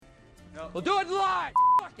We'll do it live.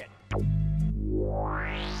 Fuck it.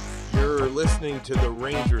 You're listening to the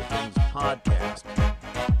Ranger Things podcast.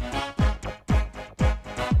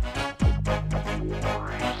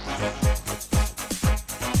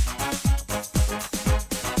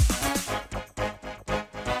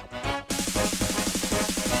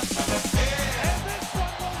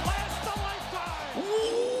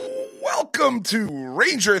 Welcome to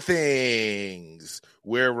Ranger Things.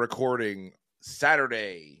 We're recording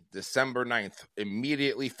Saturday, December 9th,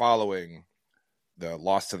 immediately following the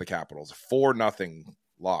loss to the Capitals. 4-0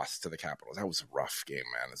 loss to the Capitals. That was a rough game,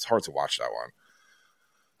 man. It's hard to watch that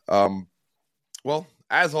one. Well,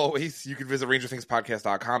 as always, you can visit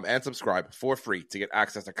RangerThingsPodcast.com and subscribe for free to get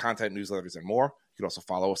access to content, newsletters, and more. You can also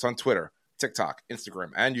follow us on Twitter, TikTok,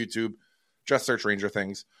 Instagram, and YouTube. Just search Ranger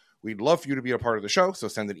Things. We'd love for you to be a part of the show, so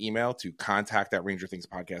send an email to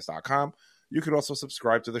contact@RangerThingsPodcast.com. You could also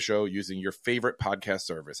subscribe to the show using your favorite podcast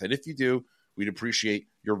service. And if you do, we'd appreciate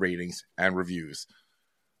your ratings and reviews.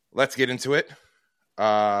 Let's get into it.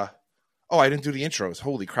 I didn't do the intros.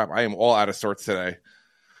 Holy crap, I am all out of sorts today.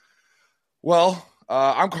 Well,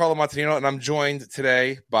 I'm Carlo Montanino, and I'm joined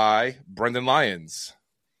today by Brendan Lyons.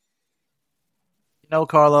 You know,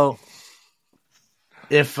 Carlo,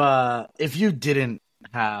 if you didn't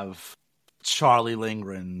have Charlie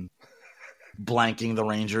Lindgren blanking the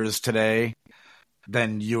Rangers today,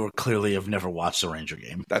 then you clearly have never watched a Ranger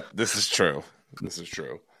game. This is true. This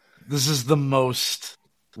is the most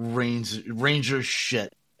Ranger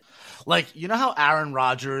shit. Like, you know how Aaron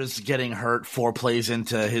Rodgers getting hurt 4 plays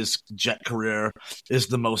into his Jet career is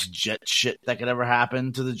the most Jet shit that could ever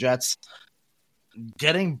happen to the Jets?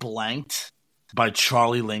 Getting blanked by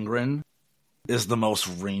Charlie Lindgren is the most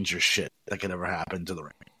Ranger shit that could ever happen to the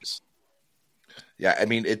Rangers. Yeah, I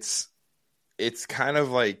mean, it's kind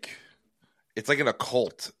of like, it's like an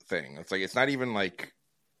occult thing. It's like, it's not even like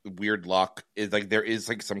weird luck. It's like there is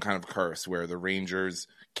like some kind of curse where the Rangers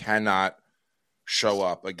cannot show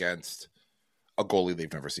up against a goalie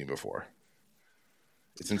they've never seen before.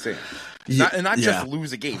 It's insane. Not just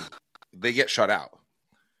lose a game. They get shut out.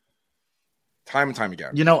 Time and time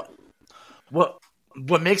again. You know, what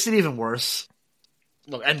makes it even worse,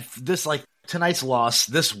 look, and this, like, tonight's loss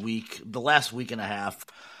this week, the last week and a half,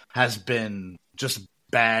 has been just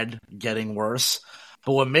bad, getting worse.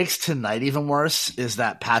 But what makes tonight even worse is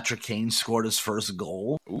that Patrick Kane scored his first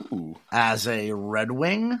goal as a Red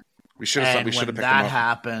Wing. We should have picked him up.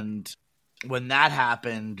 When that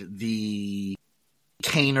happened, the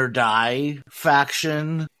Kane or die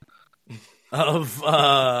faction of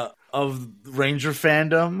Ranger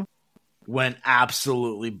fandom went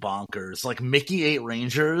absolutely bonkers. Like, Mickey 8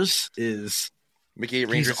 Rangers is Mickey 8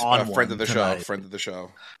 Rangers, friend of the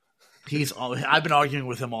show. I've been arguing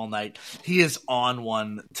with him all night. He is on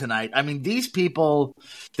one tonight. I mean, these people,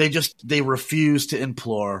 they refuse to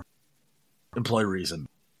employ reason.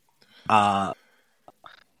 Patrick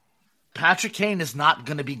Kane is not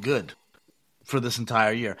going to be good for this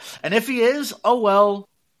entire year. And if he is, oh well.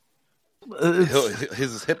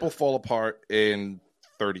 His hip will fall apart in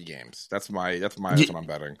 30 games. That's what I'm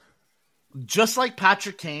betting. Just like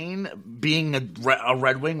Patrick Kane being a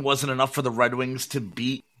Red Wing wasn't enough for the Red Wings to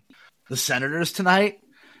beat the Senators tonight,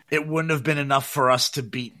 it wouldn't have been enough for us to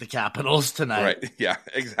beat the Capitals tonight. Right, yeah,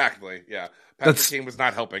 exactly, yeah. Patrick Kane was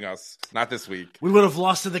not helping us, not this week. We would have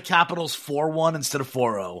lost to the Capitals 4-1 instead of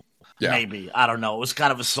 4-0, maybe. I don't know. It was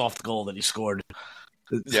kind of a soft goal that he scored.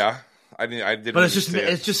 Yeah, I didn't. But it's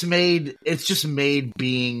just made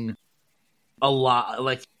being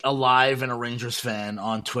alive and a Rangers fan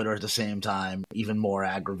on Twitter at the same time even more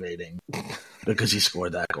aggravating because he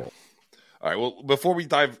scored that goal. All right. Well, before we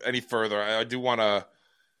dive any further, I do want to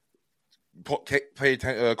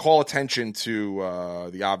call attention to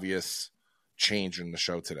the obvious change in the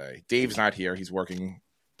show today. Dave's not here; he's working.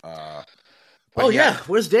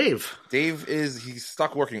 Where's Dave? He's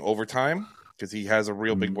stuck working overtime because he has a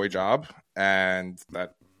real big boy job, and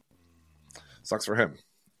that sucks for him.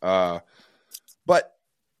 But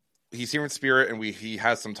he's here in spirit, and he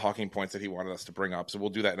has some talking points that he wanted us to bring up, so we'll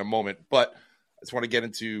do that in a moment. But I just want to get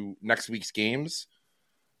into next week's games.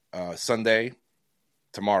 Sunday,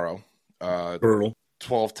 tomorrow, brutal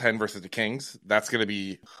 12-10 versus the Kings. That's going to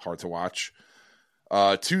be hard to watch.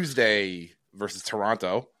 Tuesday versus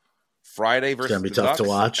Toronto. Friday versus the Ducks, to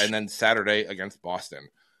watch. And then Saturday against Boston.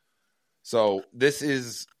 So this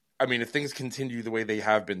is, I mean, if things continue the way they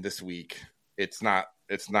have been this week, it's not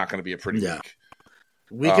going to be a pretty week.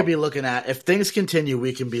 We could be looking at, if things continue,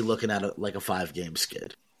 we can be looking at like a 5-game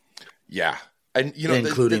skid. Yeah. And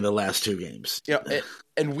including the last 2 games.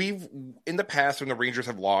 And we've, in the past, when the Rangers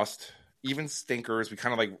have lost, even stinkers, we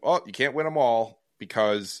kind of like, you can't win them all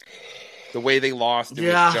because The way they lost,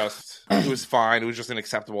 it was fine. It was just an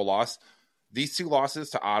acceptable loss. These two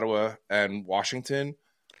losses to Ottawa and Washington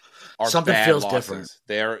are something bad feels losses.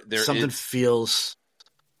 different. Something feels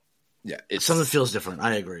different.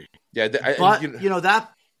 I agree. Yeah,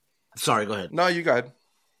 that. Sorry, go ahead. No, you go ahead.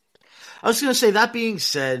 I was going to say, that being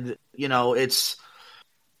said, it's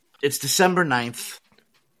December 9th,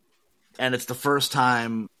 and it's the first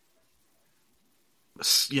time,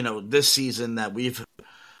 this season that we've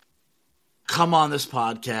come on this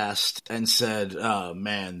podcast and said, oh,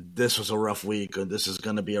 man, this was a rough week, or this is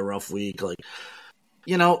going to be a rough week. Like,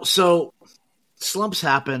 so slumps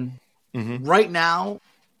happen. Mm-hmm. Right now,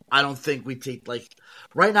 I don't think we take,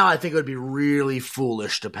 right now I think it would be really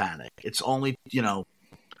foolish to panic. It's only,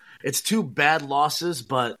 it's two bad losses,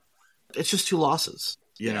 but it's just two losses,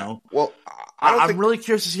 you know? Well, I'm really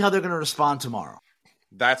curious to see how they're going to respond tomorrow.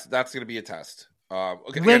 That's going to be a test.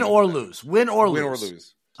 Win or lose.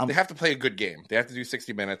 They have to play a good game. They have to do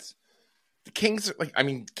 60 minutes. The Kings,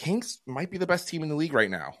 Kings might be the best team in the league right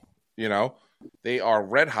now. They are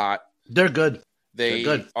red hot. They're good.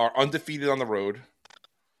 They are undefeated on the road,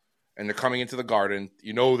 and they're coming into the Garden.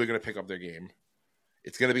 They're going to pick up their game.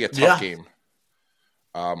 It's going to be a tough game.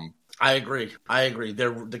 I agree.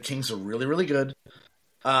 The Kings are really, really good.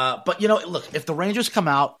 But look, if the Rangers come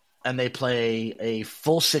out and they play a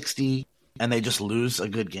full 60 and they just lose a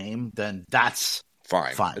good game, then that's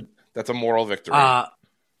fine. That's a moral victory.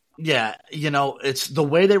 Yeah, it's the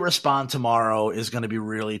way they respond tomorrow is going to be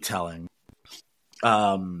really telling.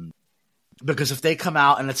 Because if they come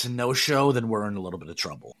out and it's a no-show, then we're in a little bit of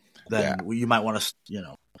trouble. Then you might want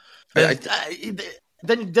to,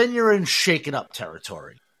 then you're in shaken up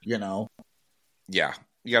territory. Yeah,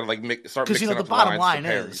 you got to start mixing up the bottom line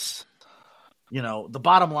is, the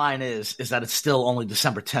bottom line is that it's still only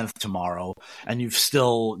December 10th tomorrow, and you've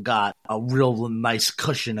still got a real nice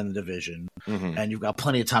cushion in the division, and you've got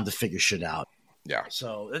plenty of time to figure shit out. Yeah.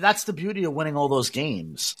 So that's the beauty of winning all those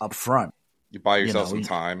games up front. You buy yourself some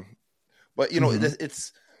time, but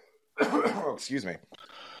it's excuse me.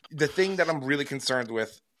 The thing that I'm really concerned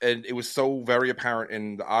with, and it was so very apparent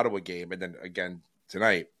in the Ottawa game, and then again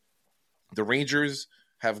tonight, the Rangers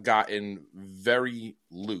have gotten very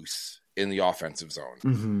loose in the offensive zone.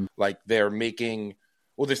 Mm-hmm. Like they're making,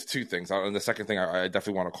 there's two things. And the second thing I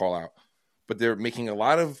definitely want to call out, but they're making a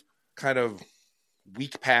lot of kind of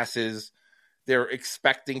weak passes. They're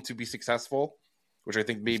expecting to be successful, which I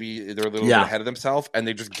think maybe they're a little bit ahead of themselves, and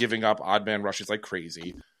they're just giving up odd man rushes like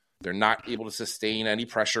crazy. They're not able to sustain any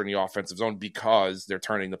pressure in the offensive zone because they're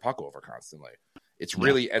turning the puck over constantly. It's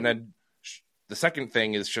really, and then the second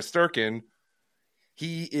thing is Shesterkin.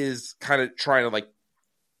 He is kind of trying to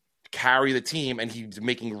carry the team, and he's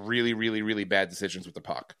making really, really, really bad decisions with the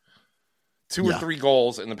puck. 2 or 3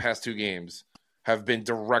 goals in the past 2 games have been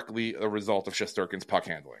directly a result of Shesterkin's puck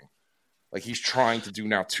handling. He's trying to do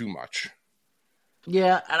now too much.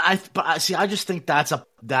 Yeah, and I just think that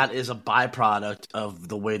is a byproduct of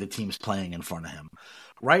the way the team's playing in front of him.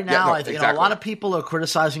 Right now, I think a lot of people are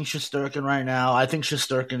criticizing Shesterkin right now. I think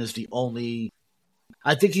Shesterkin is he's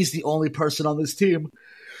the only person on this team.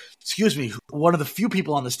 Excuse me, one of the few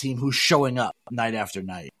people on this team who's showing up night after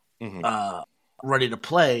night, ready to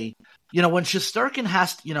play. When Shesterkin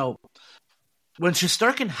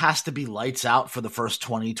has to be lights out for the first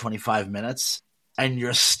 20, 25 minutes, and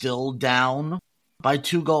you're still down by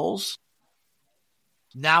 2 goals,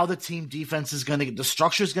 now the team defense is the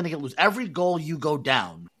structure is going to get loose. Every goal you go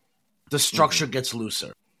down, the structure gets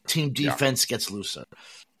looser. Team defense gets looser,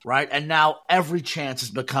 right? And now every chance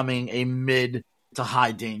is becoming a mid to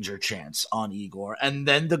high danger chance on Igor, and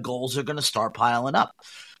then the goals are going to start piling up.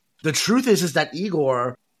 The truth is that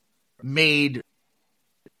Igor made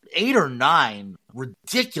 8 or 9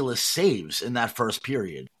 ridiculous saves in that first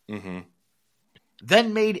period. Mm-hmm.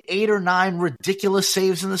 Then made 8 or 9 ridiculous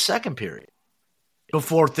saves in the second period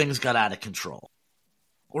before things got out of control.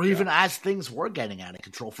 Or even as things were getting out of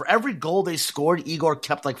control. For every goal they scored, Igor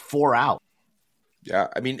kept 4 out. Yeah,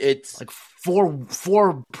 it's...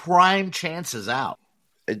 4 prime chances out.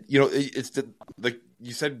 It's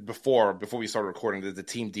you said before we started recording that the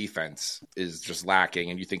team defense is just lacking,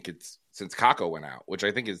 and you think it's since Kakko went out, which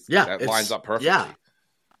I think that lines up perfectly. Yeah,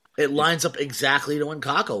 it lines up exactly to when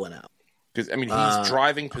Kakko went out. Because, he's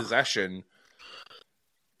driving possession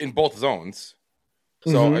in both zones.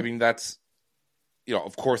 So, that's,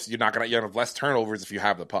 of course, you have less turnovers if you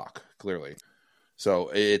have the puck, clearly. So,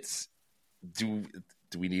 it's, do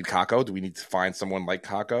we need Kakko? Do we need to find someone like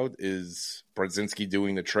Kakko? Is Brodzinski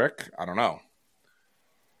doing the trick? I don't know.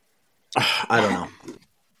 I don't know.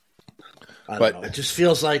 It just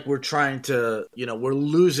feels like we're trying to, we're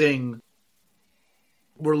losing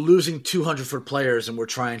we're losing 200-foot players and we're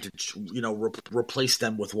trying to, replace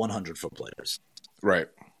them with 100-foot players. Right.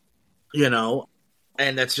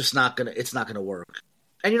 And that's just it's not gonna work.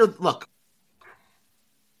 And look,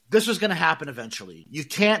 this was gonna happen eventually. You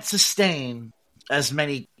can't sustain as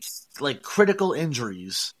many critical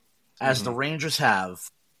injuries as the Rangers have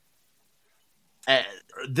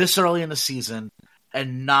this early in the season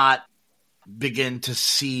and not begin to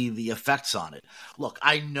see the effects on it. Look,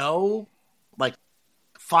 I know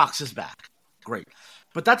Fox is back. Great.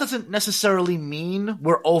 But that doesn't necessarily mean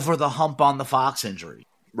we're over the hump on the Fox injury.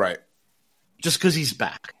 Right. Just because he's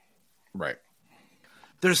back. Right.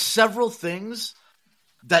 There's several things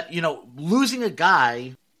that, losing a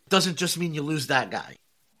guy doesn't just mean you lose that guy.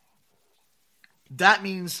 That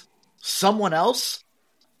means someone else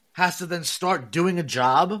has to then start doing a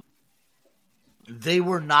job they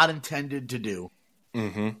were not intended to do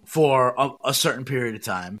for a certain period of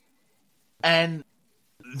time. And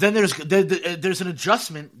then there's an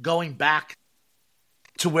adjustment going back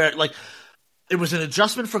to where, it was an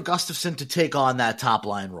adjustment for Gustafsson to take on that top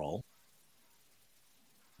line role.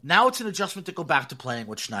 Now it's an adjustment to go back to playing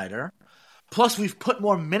with Schneider. Plus, we've put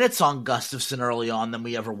more minutes on Gustafsson early on than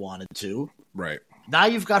we ever wanted to. Right. Now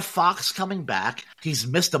you've got Fox coming back. He's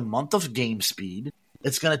missed a month of game speed.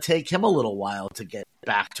 It's going to take him a little while to get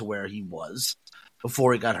back to where he was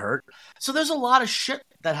before he got hurt. So there's a lot of shit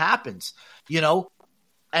that happens,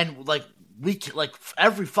 and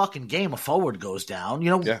every fucking game a forward goes down,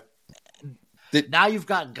 Yeah. Now you've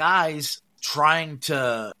got guys trying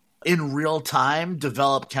to, in real time,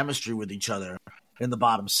 develop chemistry with each other in the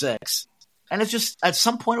bottom six. And it's just, at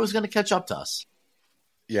some point, it was going to catch up to us.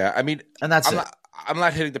 Yeah, I mean, and that's I'm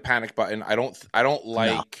not hitting the panic button. I don't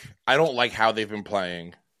like how they've been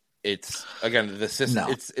playing. It's, again, the system.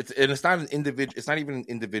 No. It's not an individual. It's not even an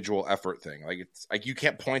individual effort thing. It's you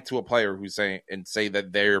can't point to a player who's say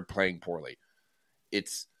that they're playing poorly.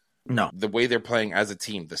 It's the way they're playing as a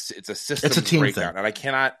team. It's a system breakdown, and I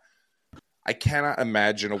cannot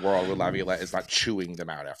imagine a world where Laviolette is not chewing them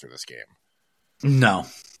out after this game. No,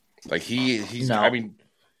 he's. No. I mean,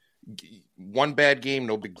 one bad game,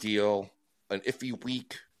 no big deal. An iffy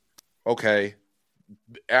week, okay.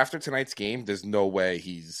 After tonight's game, there's no way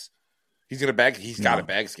he's gonna bag. He's got to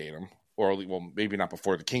bag skate him, or maybe not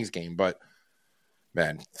before the Kings game, but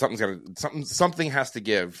man, something has to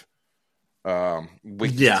give.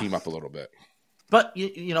 Wake the team up a little bit. But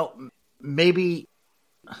maybe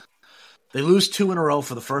they lose 2 in a row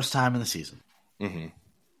for the first time in the season. Mm-hmm.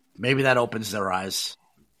 Maybe that opens their eyes.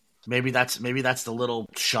 Maybe that's the little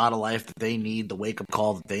shot of life that they need, the wake up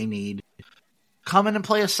call that they need. Come in and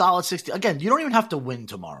play a solid 60. Again, you don't even have to win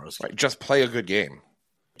tomorrow's game. Right, just play a good game.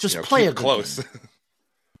 Just play a good close. Game.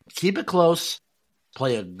 Keep it close.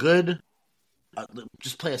 Play a good.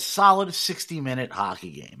 Just play a solid 60-minute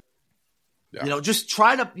hockey game. Yeah. Just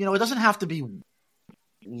try to. It doesn't have to be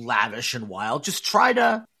lavish and wild. Just try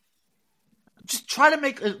to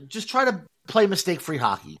play mistake-free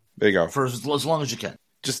hockey. There you go. For as long as you can.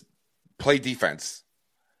 Just play defense.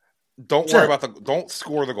 Don't don't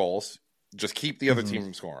score the goals. Just keep the other team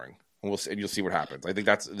from scoring, and you'll see what happens. I think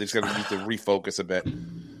they're just going to need to refocus a bit.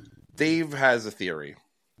 Dave has a theory.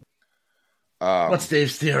 What's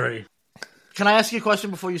Dave's theory? Can I ask you a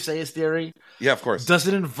question before you say his theory? Yeah, of course. Does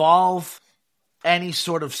it involve any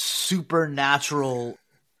sort of supernatural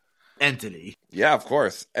entity? Yeah, of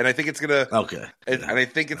course. And I think it's going to. Okay. And I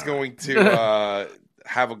think it's going to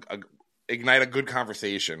have ignite a good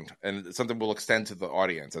conversation, and something will extend to the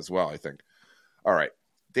audience as well, I think. All right.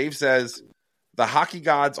 Dave says, the hockey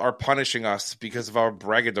gods are punishing us because of our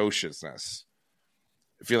braggadociousness.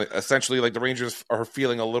 Feeling essentially like the Rangers are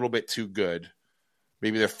feeling a little bit too good.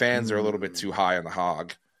 Maybe their fans are a little bit too high on the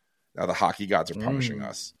hog. Now the hockey gods are punishing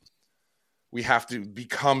us. We have to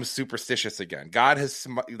become superstitious again.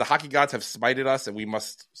 The hockey gods have smited us, and we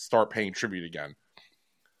must start paying tribute again.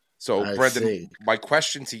 So, Brendan, my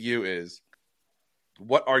question to you is,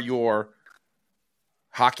 what are your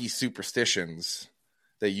hockey superstitions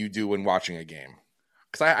that you do when watching a game?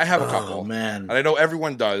 Because I have a couple. Oh, man. And I know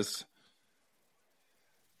everyone does.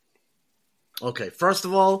 Okay, first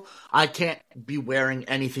of all, I can't be wearing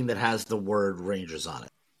anything that has the word Rangers on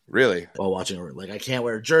it. Really? While watching a I can't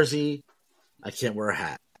wear a jersey. I can't wear a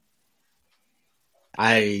hat.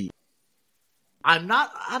 I'm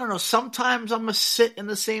not, I don't know, sometimes I'm a sit in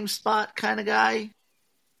the same spot kind of guy.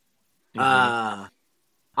 Mm-hmm.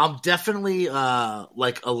 I'm definitely a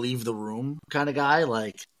leave the room kind of guy.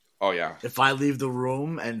 Oh yeah. If I leave the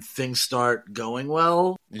room and things start going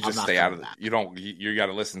well, you just stay out of it. You got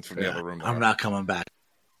to listen from the other room. I'm not coming back.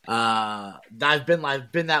 I've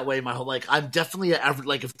been that way my whole I'm definitely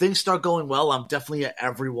if things start going well, I'm definitely at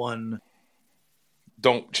everyone.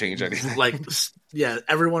 Don't change anything.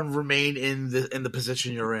 Everyone remain in the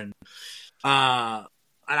position you're in. And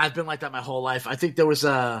I've been like that my whole life. I think there was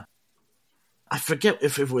I forget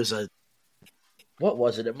if it was what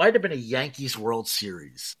was it? It might have been a Yankees World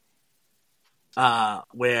Series.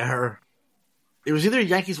 Where it was either a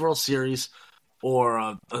Yankees World Series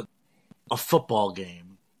or a football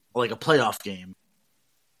game, or like a playoff game.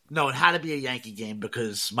 No, it had to be a Yankee game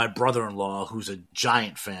because my brother-in-law, who's a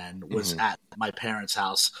Giant fan, was at my parents'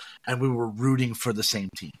 house, and we were rooting for the same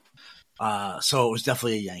team. So it was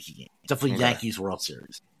definitely a Yankee game. Definitely Yankees World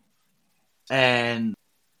Series. And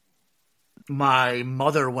my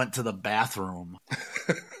mother went to the bathroom,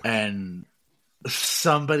 and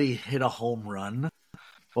somebody hit a home run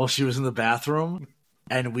while she was in the bathroom,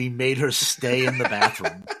 and we made her stay in the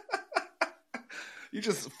bathroom. You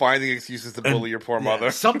just finding excuses to bully your poor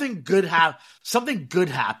mother. Something good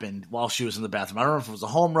happened while she was in the bathroom. I don't know if it was a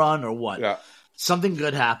home run or what. Yeah. Something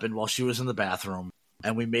good happened while she was in the bathroom,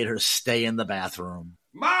 and we made her stay in the bathroom.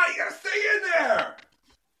 Ma, you gotta stay in there!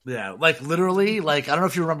 Yeah, literally, I don't know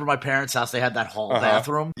if you remember my parents' house. They had that hall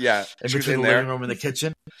bathroom. Yeah. In between the living room and the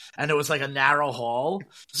kitchen. And it was like a narrow hall.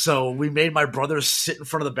 So we made my brother sit in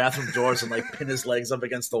front of the bathroom doors and pin his legs up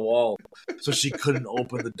against the wall so she couldn't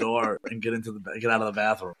open the door and get out of the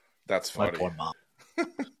bathroom. That's funny. My poor mom.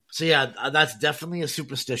 So yeah, that's definitely a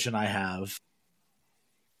superstition I have.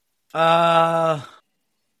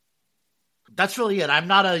 That's really it. I'm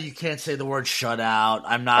not you can't say the word shutout.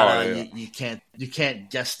 I'm not you can't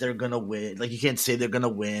guess they're gonna win. You can't say they're gonna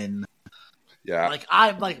win. Yeah.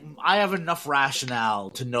 I have enough rationale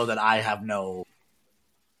to know that I have no.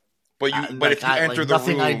 But if you enter the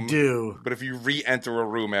nothing room, I do. But if you re-enter a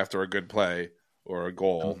room after a good play or a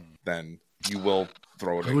goal, then you will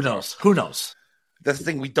throw it. Who knows? Who knows? That's the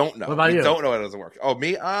thing we don't know. What about you? We don't know how it doesn't work. Oh,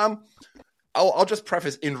 me? I'll just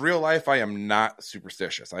preface. In real life, I am not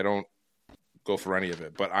superstitious. I don't go for any of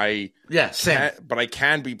it. But same. But I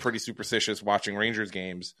can be pretty superstitious watching Rangers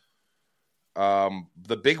games.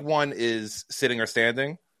 The big one is sitting or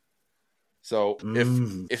standing. So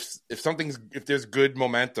if there's good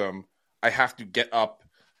momentum, I have to get up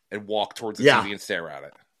and walk towards the TV and stare at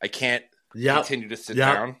it. I can't continue to sit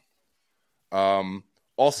down.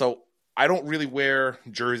 Also, I don't really wear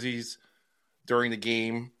jerseys during the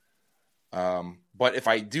game. But if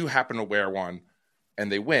I do happen to wear one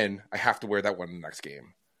and they win, I have to wear that one in the next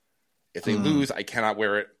game. If they lose, I cannot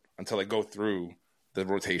wear it until I go through the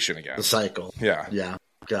rotation again. The cycle. Yeah. Yeah.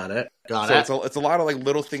 Got it. So it's a lot of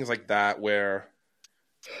little things like that where,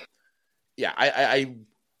 I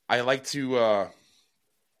like to.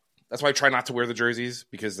 That's why I try not to wear the jerseys,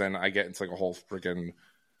 because then I get into a whole freaking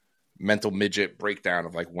mental midget breakdown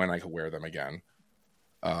of when I could wear them again.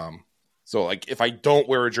 So if I don't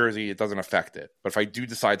wear a jersey, it doesn't affect it. But if I do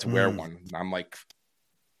decide to wear one, I'm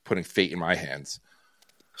putting fate in my hands.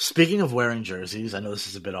 Speaking of wearing jerseys, I know this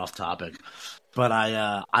is a bit off topic, but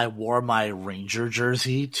I wore my Ranger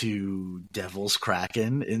jersey to Devils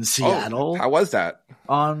Kraken in Seattle. Oh, how was that?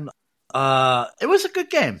 It was a good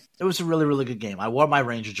game. It was a really, really good game. I wore my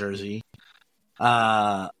Ranger jersey.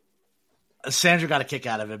 Sandra got a kick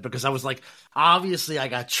out of it because I was obviously I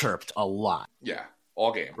got chirped a lot. Yeah,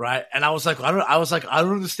 all game. Right? And I was I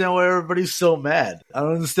don't understand why everybody's so mad. I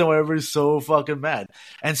don't understand why everybody's so fucking mad.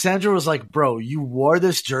 And Sandra was like, bro, you wore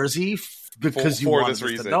this jersey because you wanted this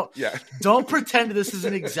reason. Don't pretend this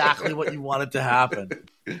isn't exactly what you wanted to happen.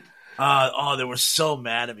 They were so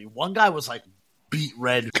mad at me. One guy was beat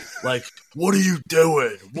red, what are you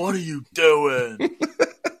doing? What are you doing?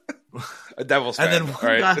 A Devils fan, and then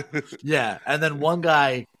guy, and then one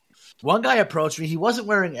guy approached me. He wasn't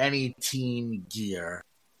wearing any team gear.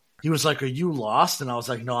 He was like, "Are you lost?" And I was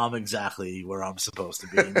like, "No, I'm exactly where I'm supposed to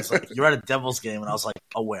be." And he's like, "You're at a Devils game," and I was like,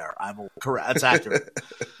 "Aware, I'm correct. That's accurate."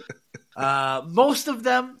 Most of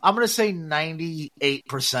them, I'm going to say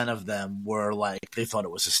 98% of them were they thought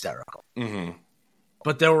it was hysterical. Mm-hmm.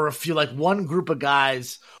 But there were a few, one group of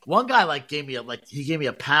guys. One guy gave me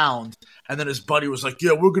a pound, and then his buddy was like,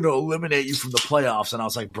 "Yeah, we're going to eliminate you from the playoffs." And I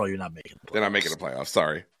was like, "Bro, you're not making the playoffs." They're not making the playoffs.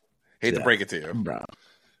 Sorry, hate to break it to you, bro.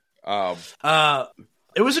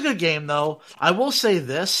 It was a good game, though. I will say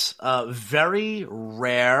this: very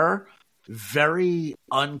rare, very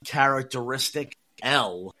uncharacteristic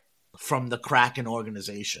L from the Kraken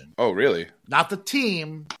organization. Oh, really? Not the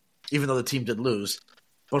team, even though the team did lose.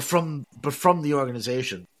 But from the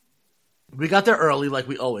organization, we got there early like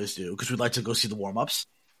we always do because we'd like to go see the warm-ups.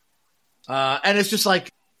 And it's just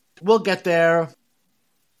we'll get there.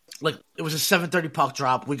 It was a 7:30 puck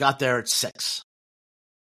drop. We got there at 6.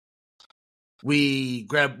 We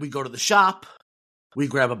go to the shop, we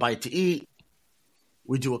grab a bite to eat,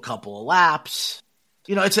 we do a couple of laps.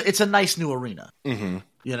 You know, it's a nice new arena. Mm-hmm.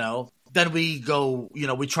 You know, then we go. You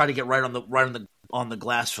know, we try to get right on the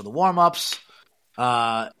glass for the warm ups.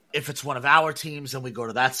 If it's one of our teams, then we go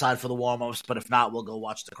to that side for the warm ups. But if not, we'll go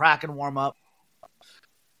watch the Kraken warm up.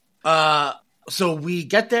 So we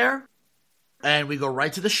get there and we go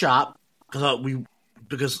right to the shop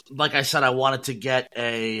because like I said, I wanted to get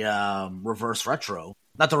a reverse retro.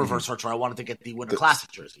 Not the reverse retro. I wanted to get the Winter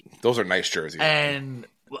Classic jersey. Those are nice jerseys. And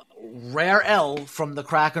Rare L from the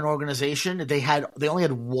Kraken organization, they only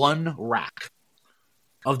had one rack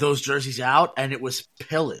of those jerseys out, and it was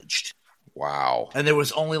pillaged. Wow. And there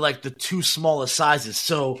was only like the two smallest sizes.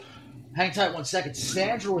 So hang tight 1 second.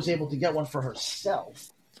 Sandra was able to get one for herself.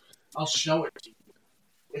 I'll show it to you.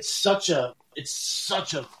 It's just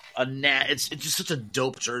such a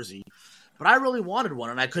dope jersey. But I really wanted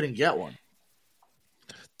one, and I couldn't get one.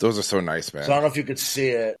 Those are so nice, man. So I don't know if you could see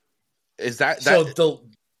it. Is that so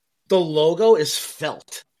the logo is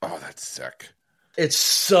felt. Oh, that's sick. It's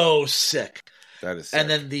so sick. That is sick. And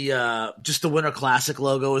then the just the Winter Classic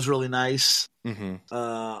logo is really nice. Mm-hmm.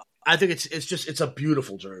 I think it's a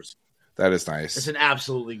beautiful jersey. That is nice. It's an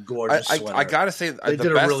absolutely gorgeous sweater. I gotta say, they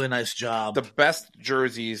did a really nice job. The best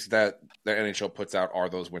jerseys that the NHL puts out are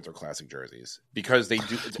those Winter Classic jerseys because they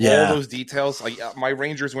do all those details. Like my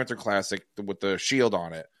Rangers Winter Classic with the shield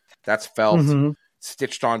on it, that's felt,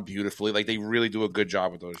 stitched on beautifully. Like they really do a good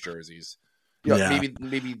job with those jerseys. You know,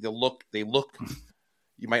 maybe they look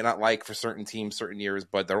you might not like for certain teams, certain years,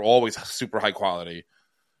 but they're always super high quality.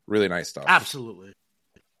 Really nice stuff. Absolutely.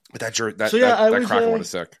 But that Kraken one is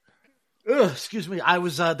sick. Excuse me. I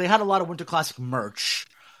was. They had a lot of Winter Classic merch.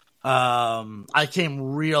 I came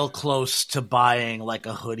real close to buying like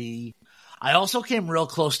a hoodie. I also came real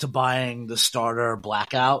close to buying the starter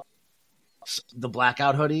blackout, the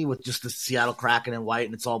blackout hoodie with just the Seattle Kraken in white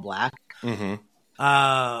and it's all black. Mm-hmm.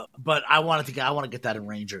 But I want to get that in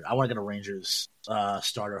Ranger. I want to get a Rangers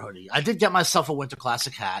starter hoodie. I did get myself a Winter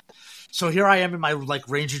Classic hat. So here I am in my like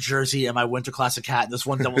Ranger jersey and my Winter Classic hat. And this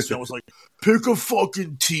one Devils fan was like, "Pick a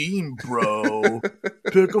fucking team, bro.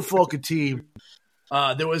 Pick a fucking team."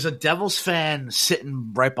 There was a Devils fan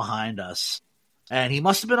sitting right behind us, and he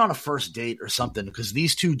must have been on a first date or something because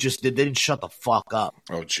these two they didn't shut the fuck up.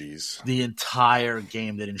 Oh, jeez. The entire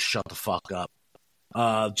game, they didn't shut the fuck up.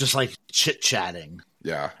 Just like chit chatting.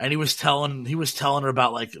 Yeah. And he was telling her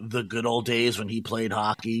about like the good old days when he played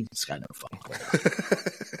hockey. This guy never fucking played.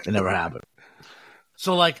 It never happened.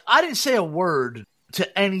 So like I didn't say a word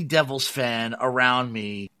to any Devils fan around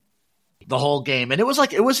me the whole game. And it was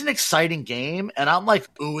an exciting game, and I'm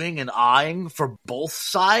like oohing and eyeing for both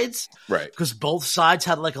sides. Right. Because both sides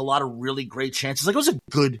had like a lot of really great chances. Like it was a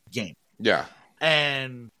good game. Yeah.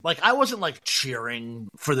 And like I wasn't like cheering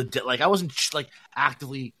for I wasn't like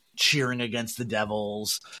actively cheering against the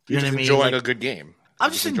Devils. You know what I mean? Enjoying like, a good game.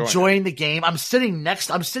 I'm just enjoying the game. I'm sitting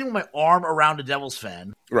with my arm around a Devils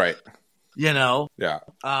fan. Right. You know? Yeah.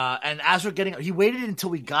 And as we're he waited until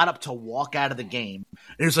we got up to walk out of the game.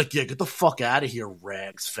 And he was like, "Yeah, get the fuck out of here,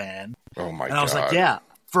 Rags fan." Oh my God. And I was like, "Yeah,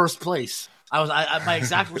 first place." My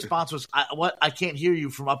exact response was, "What? I can't hear you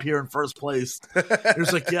from up here in first place." He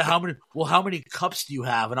was like, "Yeah, how many cups do you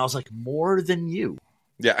have?" And I was like, "More than you."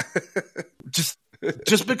 Yeah. Just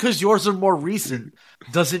because yours are more recent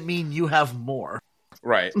doesn't mean you have more.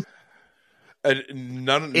 Right. And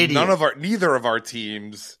neither of our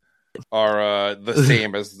teams are the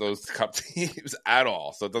same as those cup teams at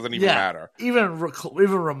all. So it doesn't even matter. Even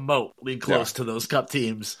remotely close to those cup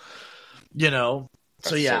teams, you know.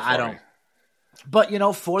 So That's so I don't. But you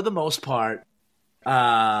know, for the most part, it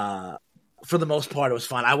was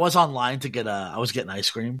fun. I was online to get I was getting ice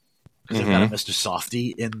cream because I've got a Mr.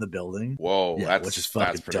 Softy in the building. Whoa, which is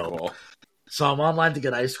fucking pretty dope. cool. So I'm online to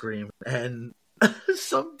get ice cream, and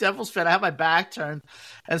some Devils fan. I have my back turned,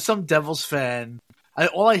 and some Devils fan.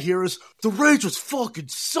 All I hear is the Rangers fucking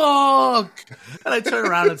suck, and I turn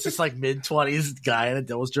around and it's just like mid-20s guy in a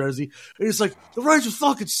Devils jersey, and he's like, "The Rangers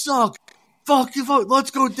fucking suck. Fuck you, let's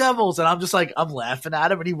go Devils." And I'm just like, I'm laughing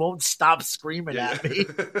at him, and he won't stop screaming at me.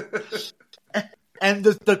 And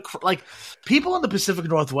the like, people in the Pacific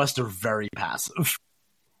Northwest are very passive,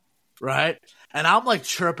 right? And I'm like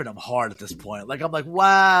chirping him hard at this point. Like I'm like,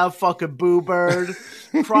 "Wow, fucking boo bird,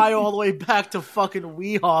 cry all the way back to fucking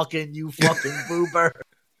Weehawken, you fucking boo bird."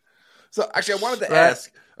 So actually, I wanted to ask.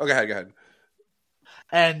 Oh, go ahead.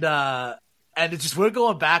 And it's just we're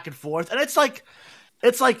going back and forth, and it's like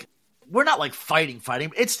we're not like fighting.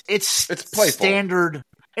 It's playful. standard.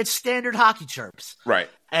 It's standard hockey chirps. Right.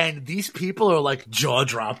 And these people are like jaw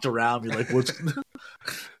dropped around me, like, what's.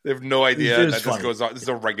 They have no idea It's that funny. this goes on. This is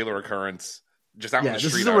a regular occurrence. Just out on Yeah, the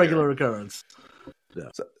this street. is a out regular here. occurrence. Yeah.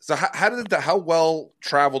 So how well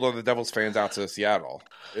traveled are the Devils fans out to Seattle?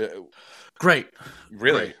 Great.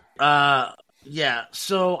 Really? Yeah.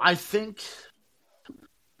 So I think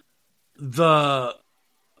the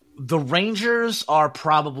Rangers are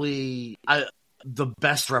probably the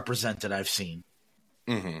best represented I've seen,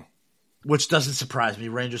 Mm-hmm. which doesn't surprise me.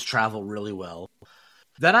 Rangers travel really well.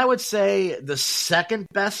 Then I would say the second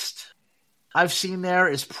best I've seen there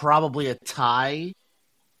is probably a tie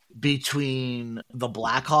between the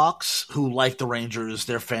Blackhawks, who, like the Rangers,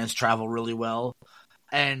 their fans travel really well,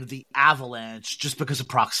 and the Avalanche, just because of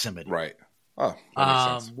proximity. Right. Oh, that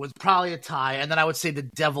makes sense. Was probably a tie, and then I would say the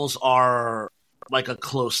Devils are like a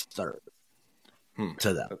close third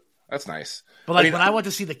to them. That's nice. But like I mean, when I went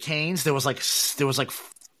to see the Canes, there was like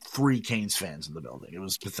 3 Canes fans in the building. It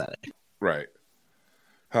was pathetic. Right.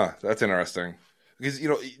 Huh. That's interesting. Because,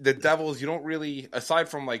 the Devils, you don't really, aside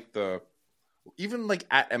from like even like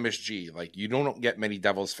at MSG, like you don't get many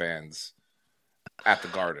Devils fans at the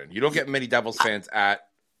Garden. You don't get many Devils fans at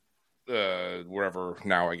wherever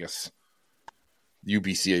now, I guess,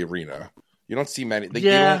 UBC Arena. You don't see many.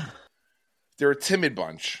 They're a timid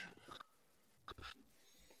bunch.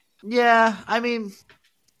 Yeah, I mean,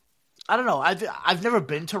 I don't know. I've never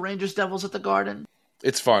been to Rangers Devils at the Garden.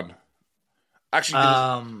 It's fun. Actually,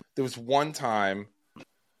 there was one time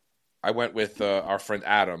I went with our friend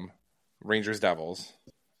Adam, Rangers Devils,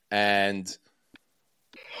 and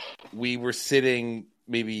we were sitting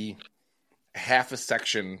maybe half a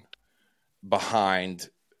section behind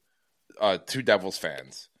 2 Devils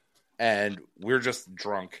fans, and we're just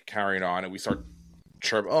drunk carrying on, and we start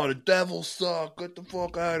chirping, "Oh, the Devils suck, get the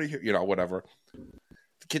fuck out of here," whatever.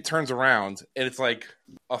 The kid turns around, and it's like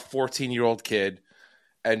a 14-year-old kid,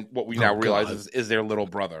 and what we now realize is their little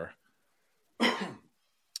brother.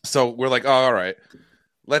 So we're like, "Oh, all right,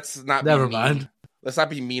 let's not Never be mean. mind. Let's not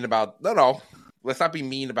be mean about let's not be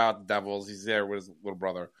mean about the Devils. He's there with his little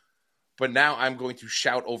brother." But now I'm going to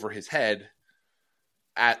shout over his head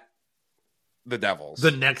at the Devils. The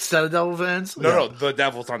next set of Devil fans? No, the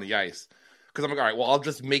Devils on the ice. Because I'm like, all right, well, I'll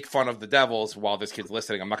just make fun of the Devils while this kid's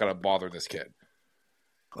listening. I'm not going to bother this kid.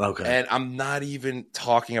 Okay. And I'm not even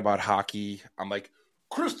talking about hockey. I'm like,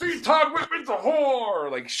 Christine Todd Whitman's a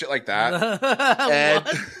whore! Like, shit like that. And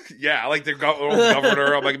yeah, like their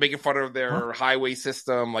governor. I'm like making fun of their highway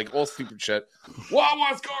system, like all stupid shit.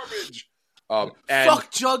 Wawa's garbage! And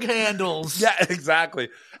fuck jug handles. yeah, exactly.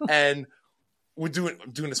 And I'm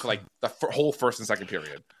doing this for like the whole first and second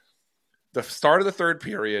period. The start of the third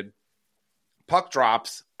period, puck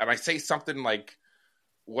drops, and I say something like,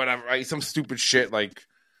 whatever, some stupid shit like,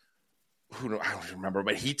 I don't even remember,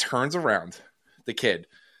 but he turns around, the kid,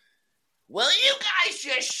 "Will you guys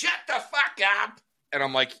just shut the fuck up?" And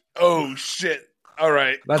I'm like, oh shit, all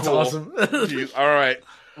right, That's cool. awesome. Jeez, all right,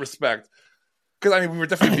 respect. Because, I mean, we were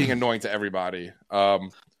definitely being annoying to everybody. Fun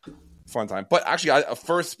time. But actually,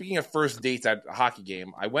 speaking of first dates at a hockey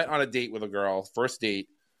game, I went on a date with a girl. First date.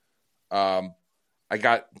 I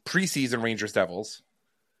got preseason Rangers Devils,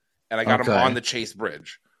 and I got them on the Chase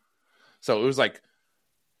Bridge. So it was like,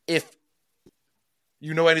 if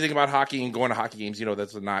you know anything about hockey and going to hockey games,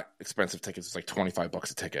 that's not expensive tickets. It's like $25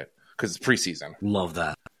 a ticket because it's preseason. Love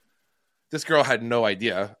that. This girl had no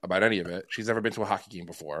idea about any of it. She's never been to a hockey game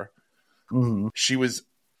before. Mm-hmm. She was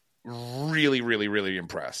really, really, really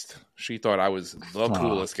impressed. She thought I was the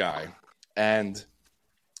coolest guy. And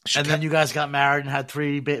then you guys got married and had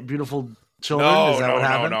 3 beautiful children? No, Is that what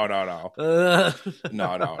happened?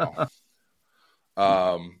 No.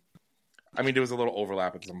 I mean, there was a little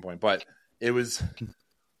overlap at some point, but it was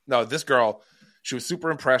this girl, she was super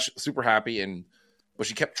impressed, super happy, but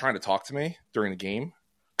she kept trying to talk to me during the game.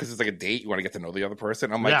 Because it's like a date, you want to get to know the other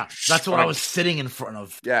person. I'm like, yeah, that's what I was sitting in front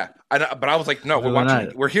of. Yeah, but I was like, no,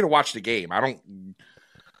 we're here to watch the game. I don't.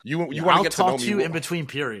 You want to get to know me? I'll talk to you in between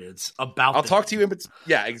periods about. I'll talk to you in between.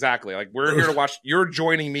 Yeah, exactly. Like we're here to watch. You're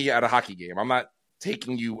joining me at a hockey game. I'm not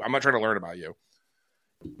taking you. I'm not trying to learn about you.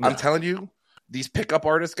 No. I'm telling you, these pickup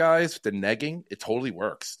artist guys, the negging, it totally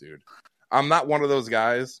works, dude. I'm not one of those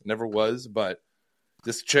guys. Never was, but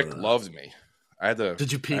this chick loves me.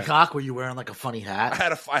 Did you peacock? Were you wearing like a funny hat?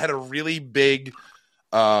 I had a really big,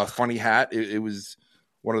 funny hat. It was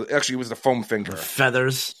it was the foam finger.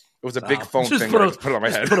 Feathers. It was a big foam finger. Put it on my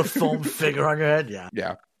head. Put a foam figure on your head. Yeah.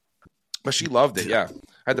 Yeah. But she loved it. Yeah.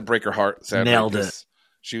 I had to break her heart. Sadly, nailed it.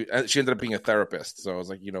 She ended up being a therapist. So I was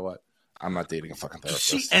like, you know what? I'm not dating a fucking therapist.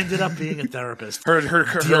 She ended up being a therapist. her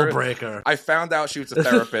Deal breaker. I found out she was a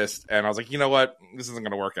therapist, and I was like, you know what? This isn't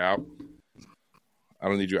going to work out. I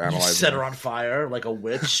don't need you analyzing. You set her on fire like a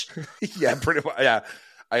witch. Yeah, pretty much. Yeah.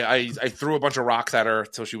 I threw a bunch of rocks at her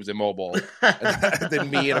till she was immobile. And then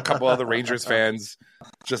me and a couple other Rangers fans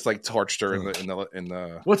just like torched her in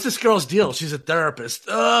the. What's this girl's deal? She's a therapist.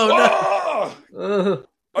 Oh no!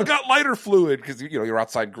 I got lighter fluid because you're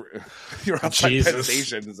outside. You're outside Penn Jesus.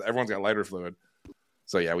 Station. Everyone's got lighter fluid.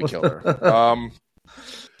 So yeah, we killed her.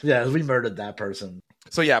 Yeah, we murdered that person.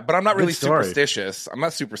 So yeah, but I'm not really Good story. superstitious. I'm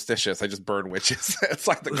not superstitious. I just burn witches. It's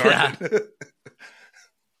like the garden.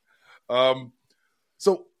 Yeah.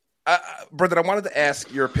 So, Brendan, I wanted to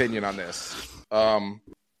ask your opinion on this.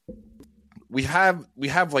 We have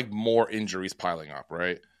like more injuries piling up,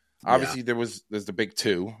 right? Obviously, there's the big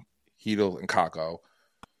two, Hedel and Kakko.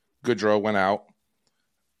 Goodrow went out.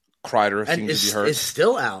 Kreider seemed to be hurt. Is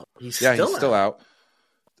still out. He's still out.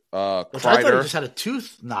 I thought he Kreider just had a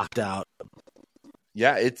tooth knocked out.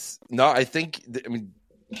 Yeah, I think, I mean,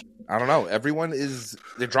 I don't know.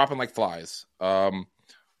 They're dropping like flies. Do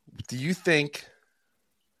you think,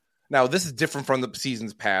 now this is different from the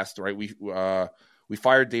seasons past, right? We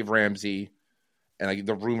fired Dave Ramsey, and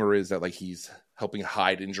the rumor is that like he's helping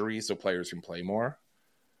hide injuries so players can play more,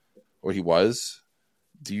 or he was.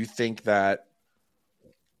 Do you think that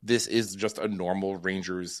this is just a normal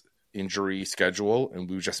Rangers injury schedule and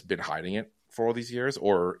we've just been hiding it for all these years,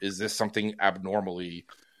 or is this something abnormally,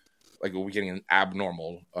 like, are we getting an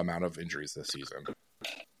abnormal amount of injuries this season?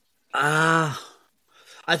 I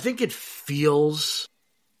think it feels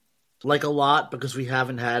like a lot because we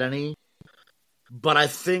haven't had any, but I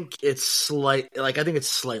think it's slightly. I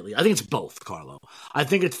think it's both, Carlo. I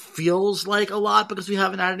think it feels like a lot because we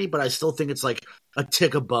haven't had any, but I still think it's like a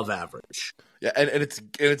tick above average. Yeah, and it's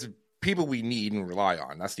people we need and rely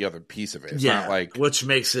on. That's the other piece of it. It's not like, which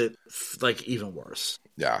makes it like even worse.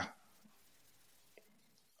 Yeah.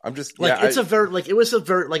 I'm just like it's a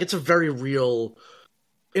very real.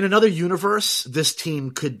 In another universe, this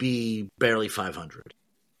team could be barely 500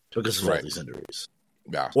 because of all these injuries.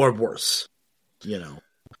 Yeah, or worse.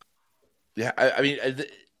 Yeah, I mean,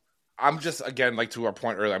 I'm just, again, like to our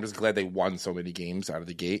point earlier, I'm just glad they won so many games out of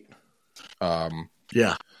the gate.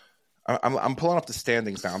 Yeah. I'm pulling up the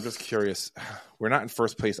standings now. I'm just curious. We're not in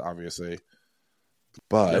first place, obviously,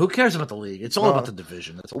 but who cares about the league? It's all about the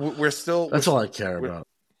division. That's all I care about.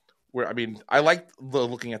 I mean, I like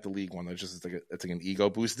looking at the league one. It's just it's like an ego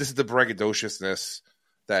boost. This is the braggadociousness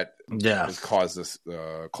that has caused this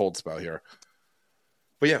cold spell here.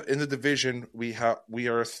 But yeah, in the division, we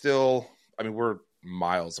are still. I mean, we're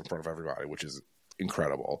miles in front of everybody, which is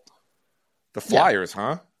incredible. The Flyers,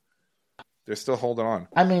 huh? They're still holding on.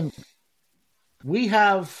 I mean, we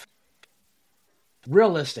have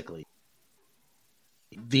realistically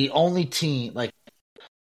the only team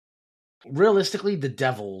realistically, the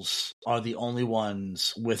Devils are the only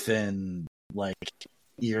ones within like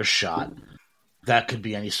earshot that could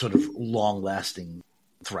be any sort of long-lasting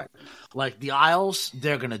threat. Like the Isles,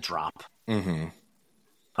 they're gonna drop. Mm-hmm.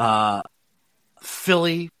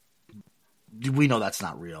 Philly, we know that's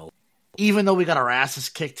not real. Even though we got our asses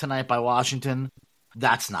kicked tonight by Washington,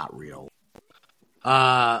 that's not real.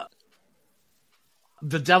 The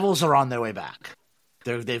Devils are on their way back.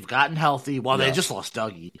 They've gotten healthy. Well, they just lost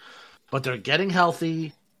Dougie. But they're getting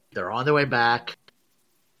healthy. They're on their way back.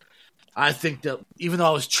 I think that even though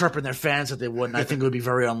I was chirping their fans that they wouldn't, I think it would be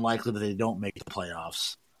very unlikely that they don't make the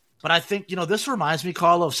playoffs. But I think, this reminds me,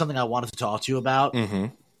 Carlo, of something I wanted to talk to you about. Mm-hmm.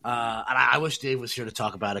 And I wish Dave was here to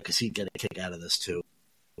talk about it because he'd get a kick out of this too.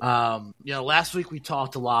 Last week we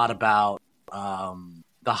talked a lot about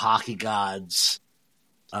the hockey gods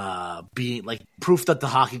being like proof that the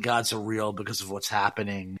hockey gods are real because of what's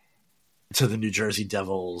happening to the New Jersey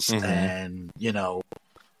Devils and,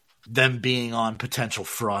 them being on potential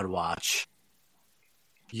fraud watch.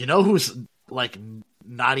 You know who's like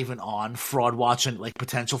not even on fraud watch and like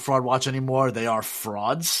potential fraud watch anymore? They are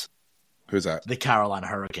frauds. Who's that? The Carolina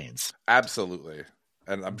Hurricanes. Absolutely.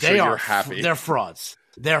 And I'm sure you're happy. They're frauds.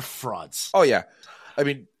 They're frauds. Oh, yeah. I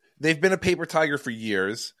mean, they've been a paper tiger for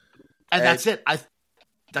years. And that's it.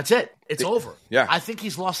 That's it. It's over. Yeah. I think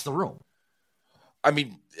he's lost the room. I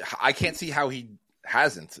mean, I can't see how he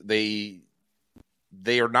hasn't. They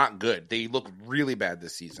are not good. They look really bad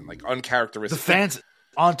this season, like uncharacteristic. The fans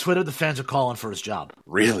on Twitter, the fans are calling for his job.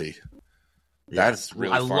 Really? Yeah. That's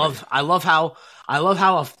really funny. I love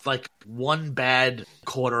how like one bad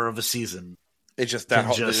quarter of a season. It's just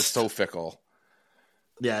that it's so fickle.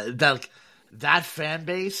 Yeah, that fan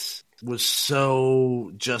base was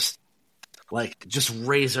so just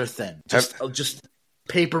razor thin. Just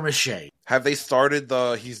paper mache. Have they started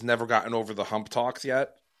the he's never gotten over the hump talks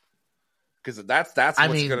yet? Because that's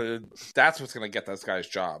what's gonna get this guy's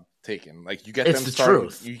job taken. Like you get them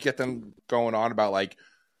started, you get them going on about like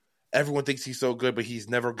everyone thinks he's so good, but he's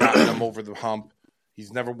never gotten them over the hump.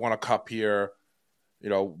 He's never won a cup here. You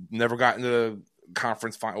know, never gotten the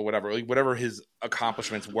conference final, whatever. Like whatever his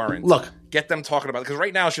accomplishments weren't. Look, get them talking about it because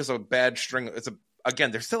right now it's just a bad string.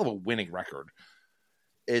 They still have a winning record.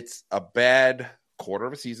 It's a bad quarter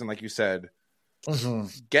of a season, like you said.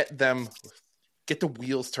 Mm-hmm. Get the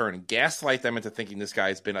wheels turning, gaslight them into thinking this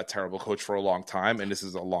guy's been a terrible coach for a long time, and this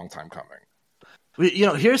is a long time coming. You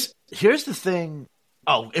know, here's the thing.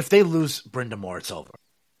 Oh, if they lose Brind'Amour, it's over.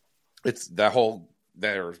 It's that whole.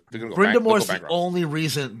 They're going to go Brind'Amour's the only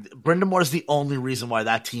reason. Brind'Amour's the only reason why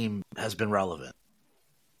that team has been relevant.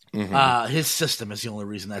 Mm-hmm. His system is the only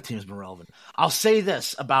reason that team has been relevant. I'll say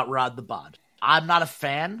this about Rod the Bod. I'm not a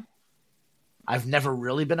fan. I've never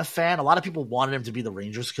really been a fan. A lot of people wanted him to be the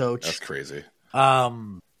Rangers coach. That's crazy.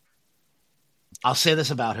 I'll say this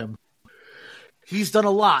about him. He's done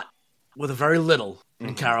a lot with a very little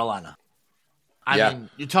in Carolina. I mean,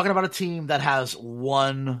 you're talking about a team that has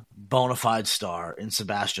one bona fide star in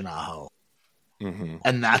Sebastian Aho. Mm-hmm.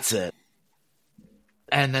 And that's it.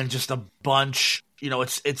 And then just a bunch, you know,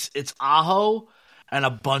 it's Aho and a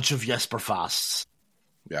bunch of Jesper Fasts.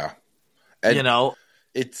 Yeah. And you know,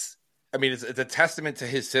 it's a testament to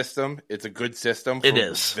his system. It's a good system. It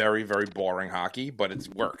is very, very boring hockey, but it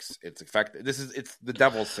works. It's effective. It's the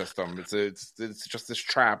devil's system. It's just this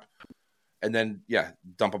trap, and then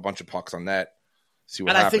dump a bunch of pucks on net. See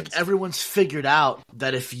what happens. I think everyone's figured out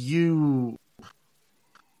that if you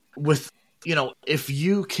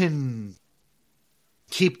can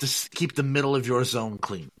keep the middle of your zone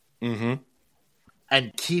clean, mm-hmm.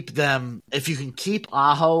 and keep them, if you can keep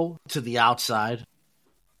Aho to the outside.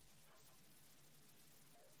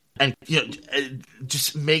 And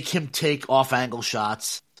just make him take off-angle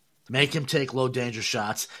shots, make him take low-danger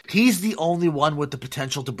shots. He's the only one with the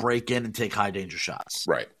potential to break in and take high-danger shots.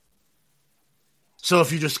 Right. So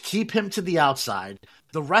if you just keep him to the outside,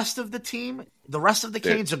 the rest of the team, the rest of the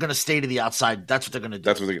Canes are going to stay to the outside. That's what they're going to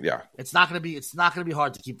do. It's not going to be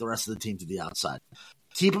hard to keep the rest of the team to the outside.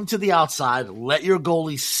 Keep him to the outside. Let your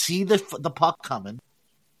goalie see the puck coming.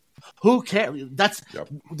 Who cares? That's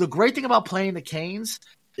the great thing about playing the Canes.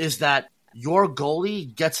 Is that your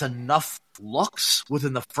goalie gets enough looks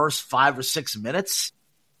within the first 5 or 6 minutes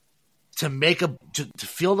to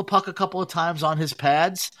feel the puck a couple of times on his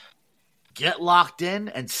pads, get locked in,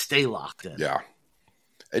 and stay locked in. Yeah.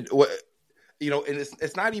 And,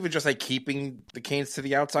 it's not even just like keeping the Canes to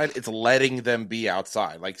the outside, it's letting them be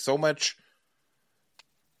outside. Like so much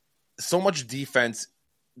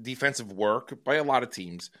defensive work by a lot of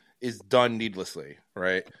teams is done needlessly,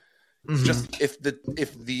 right? It's just if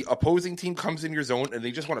the opposing team comes in your zone and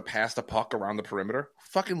they just want to pass the puck around the perimeter,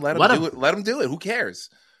 fucking let them do it. Let them do it. Who cares?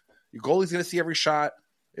 Your goalie's going to see every shot.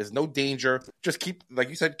 There's no danger. Just keep, like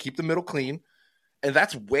you said, keep the middle clean. And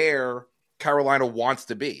that's where Carolina wants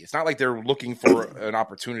to be. It's not like they're looking for an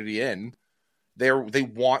opportunity in. They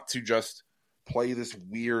want to just play this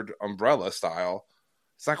weird umbrella style.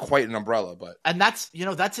 It's not quite an umbrella, but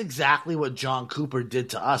that's exactly what John Cooper did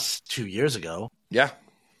to us 2 years ago. Yeah.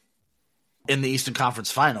 In the Eastern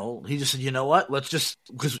Conference Final, he just said, you know what? Let's just,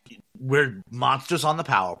 because we're monsters on the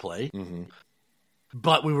power play,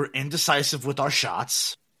 but we were indecisive with our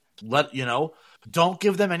shots. Don't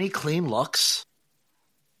give them any clean looks,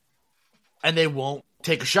 and they won't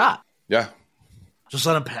take a shot. Yeah. Just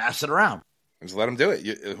let them pass it around. Just let them do it.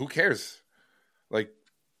 Who cares? Like,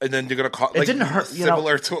 and then you're going to call, it didn't hurt.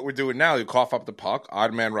 Similar to what we're doing now. You cough up the puck,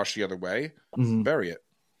 odd man rush the other way, bury it.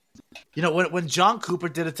 You know, when John Cooper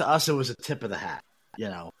did it to us, it was a tip of the hat.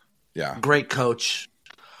 Yeah, great coach.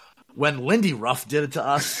 When Lindy Ruff did it to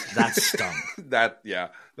us, that stung. that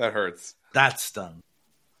hurts. That stung.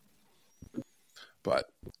 But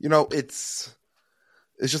it's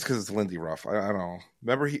just because it's Lindy Ruff. I don't know.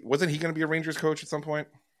 Remember, wasn't he going to be a Rangers coach at some point?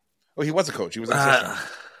 Oh, he was a coach. He was an assistant.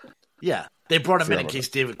 Yeah, they brought him in case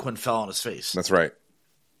David Quinn fell on his face. That's right.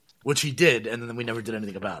 Which he did, and then we never did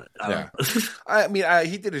anything about it. I mean,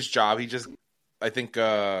 he did his job. He just, I think,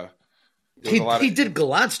 he did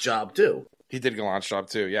Gallant's job too. He did Gallant's job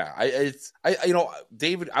too. Yeah,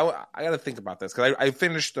 David, I got to think about this because I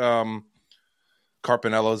finished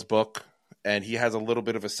Carpinello's book, and he has a little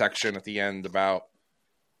bit of a section at the end about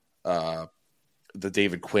the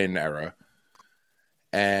David Quinn era,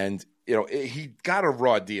 and he got a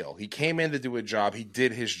raw deal. He came in to do a job. He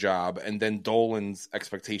did his job, and then Dolan's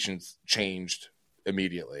expectations changed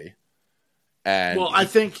immediately. And I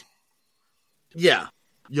think,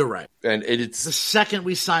 You're right. And it's The second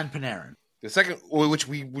we signed Panarin. the second, which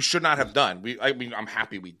we should not have done. I mean, I'm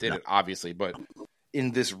happy we did it, obviously, but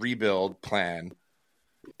in this rebuild plan,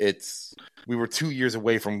 we were 2 years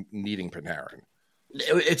away from needing Panarin.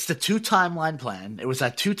 It's the 2 timeline plan. It was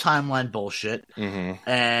that 2 timeline bullshit,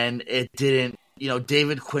 and it didn't.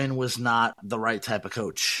 David Quinn was not the right type of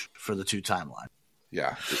coach for the 2 timeline.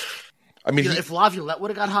 Yeah, I mean, if Laviolette would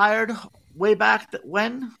have got hired way back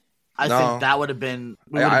when, I think that would have been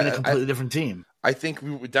a completely different team. I think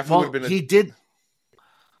we definitely would have been. He did.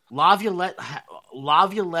 Laviolette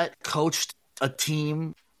coached a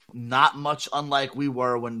team not much unlike we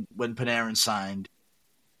were when Panarin signed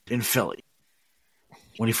in Philly.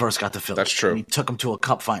 When he first got to Philly. That's true. And he took him to a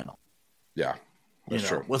cup final. Yeah, that's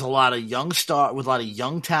true. With a lot of young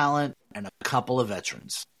talent and a couple of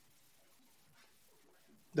veterans.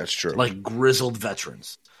 That's true. Like grizzled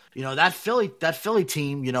veterans. That Philly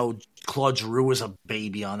team, Claude Giroux was a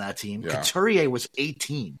baby on that team. Yeah. Couturier was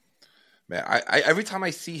 18. Man, I every time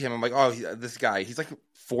I see him, I'm like, oh, this guy, he's like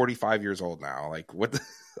 45 years old now. Like, what?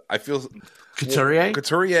 I feel Couturier?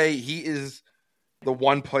 Couturier, he is the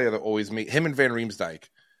one player that always him and Van Riemsdyk.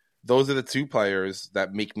 Those are the 2 players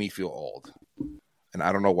that make me feel old, and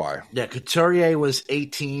I don't know why. Yeah, Couturier was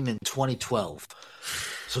 18 in 2012.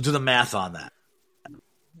 So do the math on that.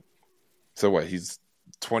 So what? He's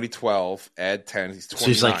 2012. Add 10. He's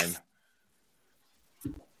 29. So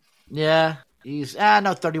he's he's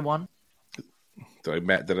 31. Did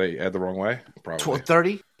I add the wrong way? Probably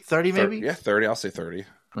 30 maybe. Yeah, 30. I'll say 30.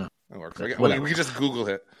 That works. We can just Google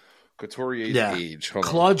it. Couturier's age. Hold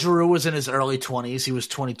Claude Giroux was in his early 20s. He was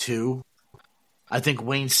 22. I think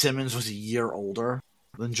Wayne Simmons was a year older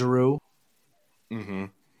than Giroux. Mm-hmm.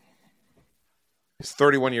 He's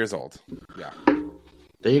 31 years old. Yeah.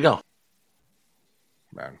 There you go.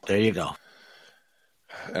 Man. There you go.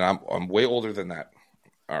 And I'm way older than that.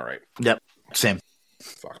 All right. Yep. Same.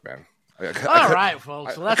 Fuck, man. All right,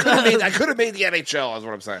 folks. I could have made the NHL, is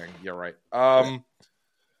what I'm saying. You're right.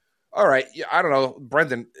 All right. Yeah, I don't know,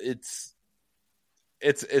 Brendan. It's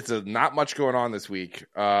not much going on this week.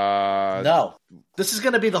 No, this is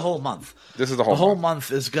going to be the whole month. This is the whole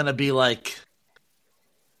month is going to be like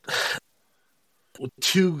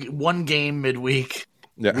 1 game midweek,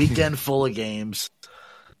 weekend full of games.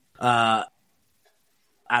 I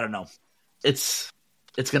don't know. It's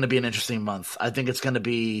going to be an interesting month. I think it's going to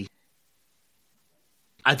be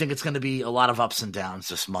a lot of ups and downs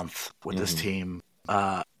this month with this team.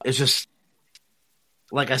 It's just,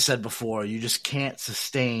 like I said before, you just can't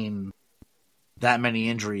sustain that many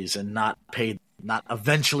injuries and not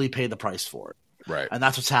eventually pay the price for it. Right. And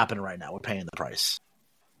that's what's happening right now. We're paying the price.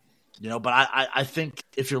 But I think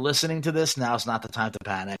if you're listening to this, now's not the time to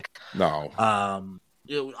panic. No.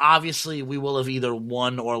 Obviously, we will have either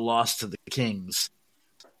won or lost to the Kings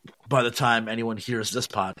by the time anyone hears this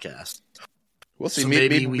podcast. We'll see. So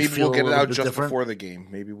maybe we'll get it out just different. before the game.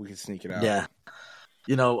 Maybe we can sneak it out. Yeah.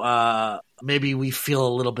 Maybe we feel a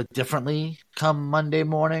little bit differently come Monday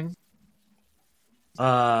morning.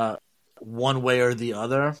 One way or the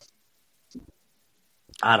other.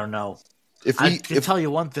 I don't know. I can tell you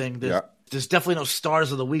one thing. There's definitely no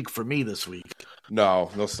stars of the week for me this week. No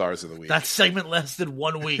stars of the week. That segment lasted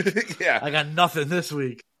 1 week. Yeah. I got nothing this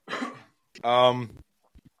week. Actually,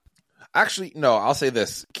 no, I'll say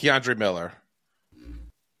this. Keandre Miller.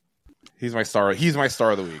 He's my star. He's my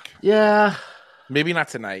star of the week. Yeah. Maybe not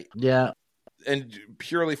tonight. Yeah. And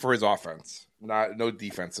purely for his offense. No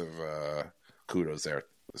defensive kudos there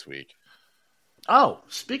this week. Oh,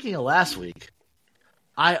 speaking of last week,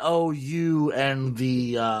 I owe you and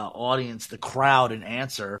the audience, the crowd, an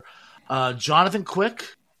answer. Jonathan Quick,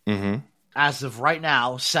 as of right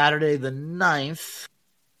now, Saturday the 9th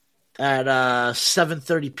at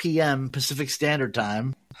 7:30 p.m. Pacific Standard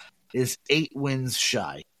Time, is 8 wins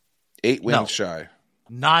shy. 8 wins shy.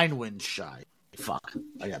 9 wins shy. Fuck.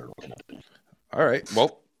 I got to look it up. All right.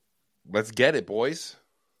 Well, let's get it, boys.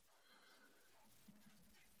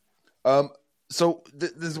 So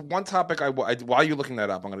there's one topic while you're looking that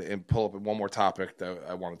up, I'm going to pull up one more topic that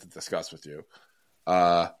I wanted to discuss with you.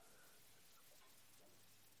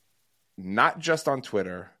 Not just on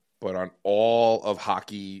Twitter, but on all of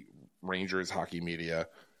Rangers hockey media,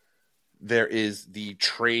 there is the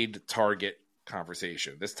trade target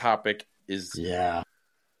conversation. This topic is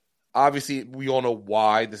obviously we all know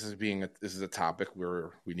why this is a topic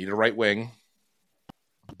where we need a right wing,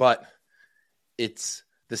 but it's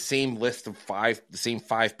the same list of the same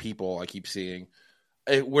five people I keep seeing.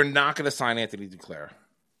 We're not going to sign Anthony Duclair.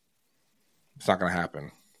 It's not going to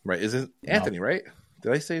happen, right? Is it Anthony? Right?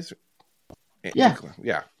 Did I say? Yeah.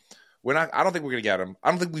 Yeah. We're not. I don't think we're going to get him.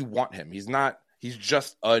 I don't think we want him. He's not He's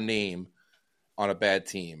just a name on a bad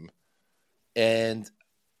team. And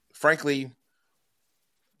frankly,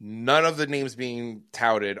 none of the names being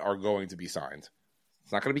touted are going to be signed.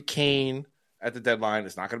 It's not going to be Kane at the deadline.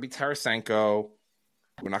 It's not going to be Tarasenko.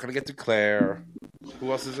 We're not going to get Duclair.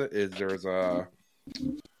 Who else is it?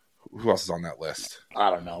 Who else is on that list? I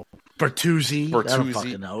don't know. Bertuzzi. I don't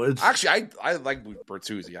fucking know. Actually, I like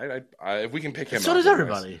Bertuzzi. I if we can pick him so up, does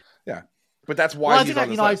everybody. Yeah. But that's why he's on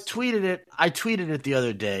this list. I tweeted it the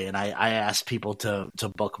other day, and I asked people to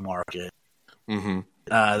bookmark it. Mm-hmm.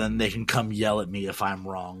 Then they can come yell at me if I'm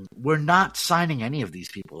wrong. We're not signing any of these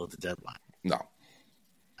people at the deadline. No.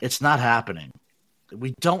 It's not happening.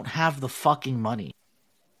 We don't have the fucking money.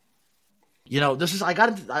 I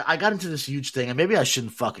got into this huge thing, and maybe I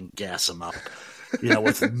shouldn't fucking gas him up.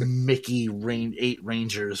 With Mickey 8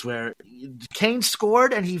 Rangers, where Kane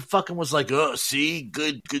scored and he fucking was like, "Oh, see,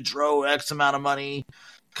 good Gaudreau, X amount of money."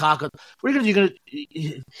 What are you gonna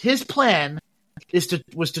do? His plan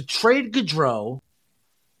was to trade Gaudreau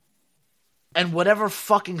and whatever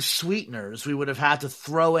fucking sweeteners we would have had to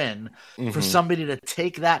throw in for somebody to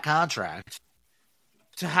take that contract,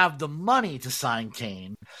 to have the money to sign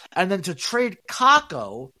Kane, and then to trade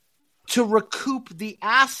Kakko to recoup the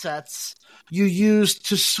assets you used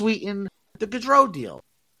to sweeten the Gaudreau deal.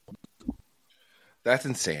 That's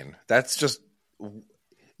insane. That's just,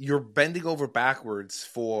 you're bending over backwards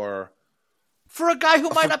for a guy who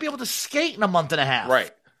might not be able to skate in a month and a half.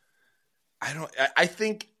 Right. I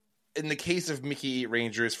think in the case of Mickey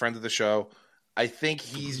Rangers, friend of the show, I think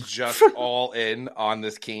he's just all in on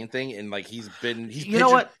this Kane thing, and like he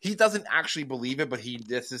doesn't actually believe it, but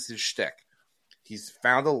this is his shtick. He's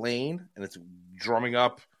found a lane, and it's drumming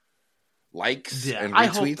up likes and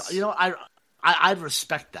retweets. I'd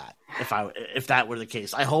respect that if that were the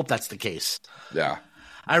case. I hope that's the case. Yeah,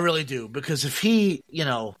 I really do, because if he,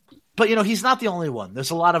 but he's not the only one.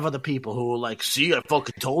 There's a lot of other people who are like, "See, I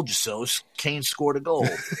fucking told you so." Kane scored a goal.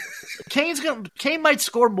 Kane might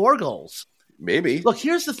score more goals. Maybe. Look,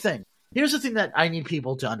 here's the thing. Here's the thing that I need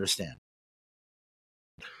people to understand.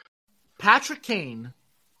 Patrick Kane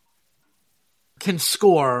can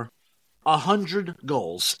score 100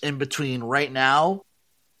 goals in between right now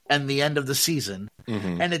and the end of the season,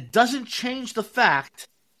 and it doesn't change the fact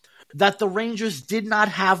that the Rangers did not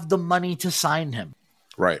have the money to sign him.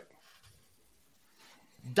 Right.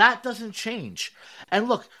 That doesn't change. And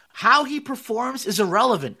look, how he performs is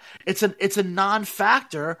irrelevant. It's a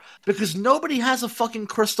non-factor, because nobody has a fucking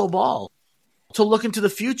crystal ball to look into the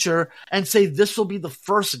future and say this will be the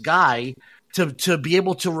first guy to be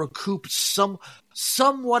able to recoup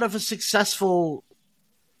somewhat of a successful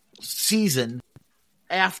season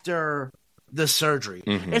after the surgery.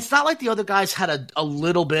 It's not like the other guys had a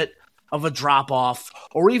little bit of a drop-off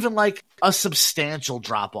or even like a substantial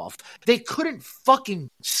drop-off. They couldn't fucking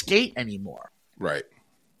skate anymore. Right.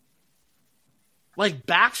 Like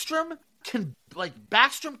Backstrom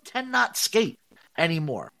cannot skate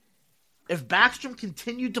anymore. If Backstrom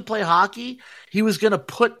continued to play hockey, he was going to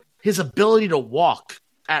put his ability to walk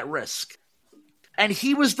at risk. And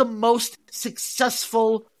he was the most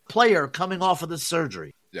successful player coming off of the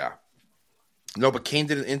surgery. Yeah. No, but Kane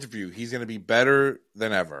did an interview. He's going to be better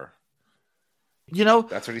than ever.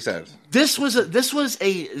 That's what he said. This was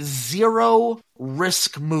a zero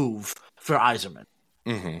risk move for Yzerman.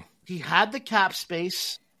 He had the cap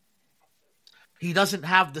space. He doesn't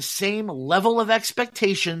have the same level of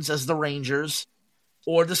expectations as the Rangers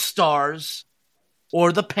or the Stars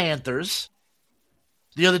or the Panthers,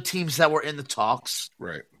 the other teams that were in the talks.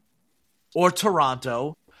 Right. Or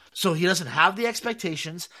Toronto. So he doesn't have the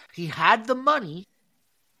expectations. He had the money.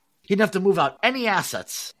 He didn't have to move out any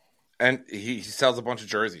assets. And he sells a bunch of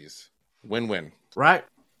jerseys. Win-win. Right.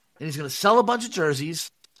 And he's going to sell a bunch of jerseys.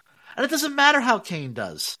 And it doesn't matter how Kane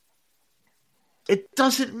does. It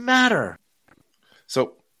doesn't matter.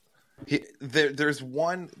 So there's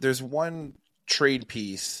one trade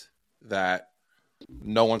piece that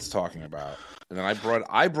no one's talking about. And then I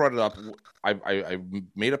brought it up. I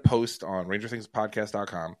made a post on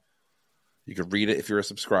RangerThingsPodcast.com. You can read it if you're a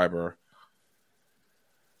subscriber.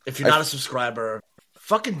 If you're not a subscriber,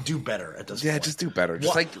 fucking do better at this point. Yeah, just do better.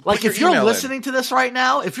 Just like if you're listening to this right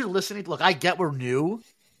now, look, I get we're new.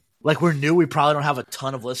 Like we're new, we probably don't have a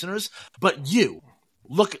ton of listeners, but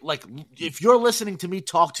look, like if you're listening to me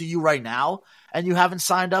talk to you right now and you haven't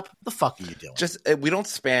signed up, the fuck are you doing? We don't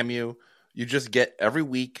spam you. You just get every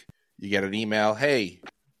week, you get an email. Hey,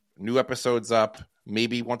 new episode's up.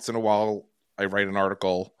 Maybe once in a while I write an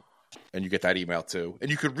article and you get that email too.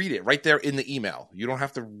 And you could read it right there in the email. You don't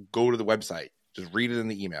have to go to the website. Just read it in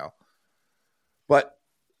the email. But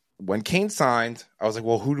when Kane signed, I was like,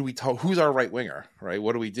 well, who's our right winger, right?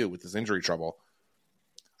 What do we do with this injury trouble?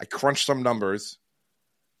 I crunched some numbers.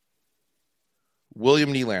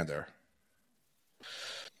 William Nylander.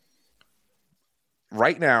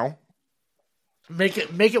 Right now. Make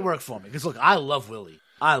it work for me. Because look, I love Willie.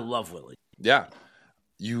 Yeah.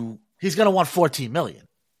 He's gonna want $14 million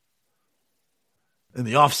in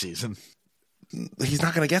the offseason. He's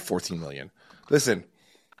not gonna get $14 million. Listen,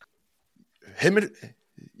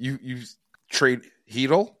 you trade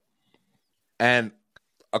Hedl and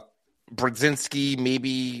Brodzinski,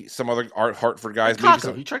 maybe some other Hartford guys.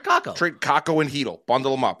 Kakko. You trade Kakko. Trade Kakko and Hedl.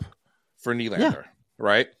 Bundle them up for Nylander,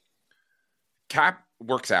 right? Cap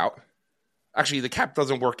works out. Actually, the cap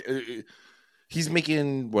doesn't work. He's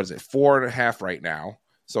making, 4.5 right now.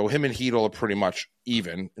 So him and Hedl are pretty much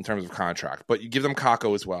even in terms of contract. But you give them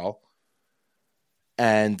Kakko as well.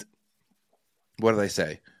 And what did I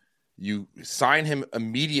say? You sign him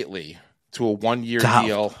immediately to a 1-year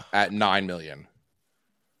deal at $9 million.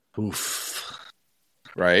 Oof.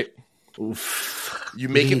 Right? Oof. You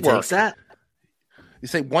make it work. That? You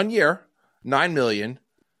say 1 year, $9 million.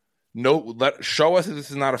 Show us that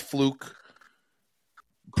this is not a fluke.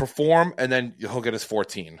 Perform, and then he'll get his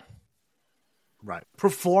 14. Right.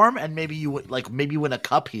 Perform, and maybe you win a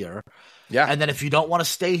cup here. Yeah. And then if you don't want to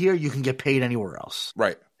stay here, you can get paid anywhere else.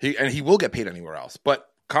 Right. He will get paid anywhere else. But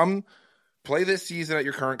come play this season at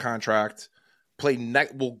your current contract.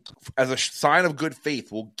 As a sign of good faith,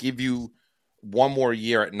 we'll give you 1 more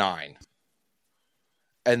year at 9,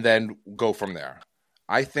 and then go from there.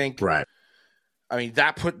 I think. Right. I mean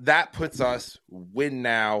that puts us win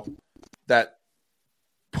now. That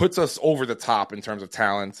puts us over the top in terms of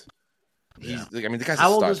talent. Yeah. The guy's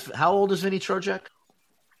a stud. How old is Vinny Trocheck?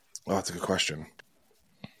 Oh, that's a good question.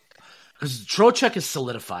 Because Trocheck has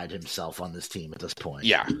solidified himself on this team at this point.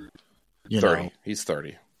 Yeah. 30. He's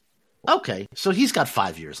 30. Okay, so he's got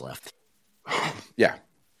 5 years left. Yeah.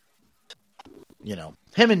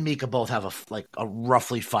 Him and Mika both have a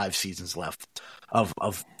roughly 5 seasons left of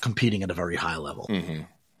competing at a very high level. Mm-hmm.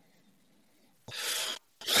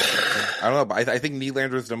 I don't know, but I think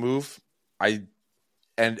Nylander's the move.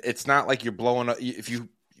 And it's not like you're blowing up.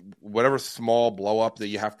 Whatever small blow up that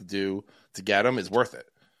you have to do to get him is worth it.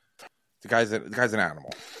 The guy's an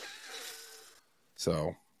animal.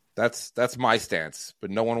 So that's my stance.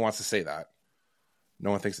 But no one wants to say that.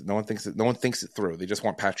 No one thinks it through. They just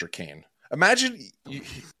want Patrick Kane. Imagine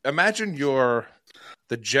you're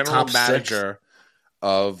the general manager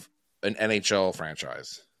of an NHL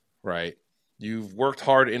franchise, right? You've worked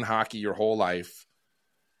hard in hockey your whole life,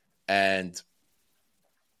 and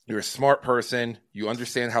you're a smart person. You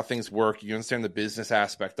understand how things work. You understand the business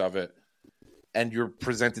aspect of it, and you're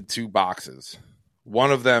presented 2 boxes.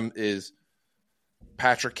 One of them is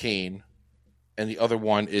Patrick Kane, and the other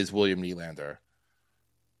one is William Nylander.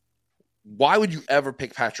 Why would you ever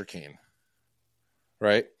pick Patrick Kane?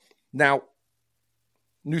 Right? Now,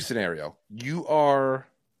 new scenario. You are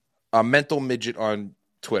a mental midget on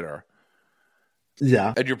Twitter.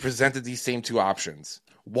 Yeah. And you're presented these same 2 options.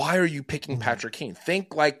 Why are you picking Patrick Kane?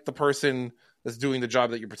 Think like the person that's doing the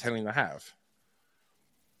job that you're pretending to have.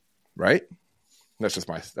 Right? That's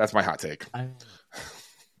my hot take.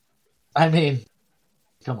 I mean,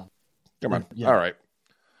 come on. Yeah. All right.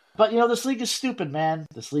 But this league is stupid, man.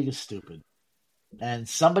 This league is stupid. And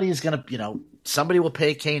somebody is going to, somebody will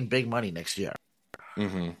pay Kane big money next year.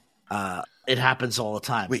 Mm-hmm. It happens all the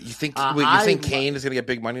time. Wait, you think Kane is going to get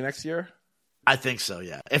big money next year? I think so,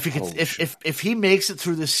 yeah. If he makes it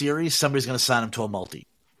through this series, somebody's going to sign him to a multi.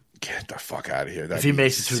 Get the fuck out of here. If he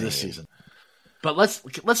makes it through this season. But let's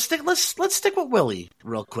stick with Willie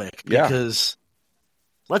real quick, because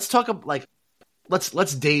let's talk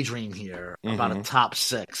let's daydream here about a top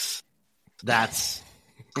 6 that's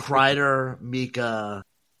Kreider, Mika,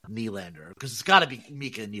 Nylander, because it's got to be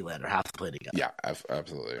Mika and Nylander have to play together. Yeah,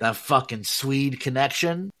 absolutely. That fucking Swede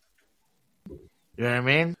connection. You know what I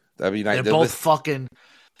mean? That'd be nice.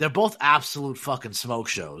 They're both absolute fucking smoke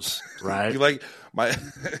shows, right? You like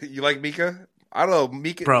Mika? I don't know,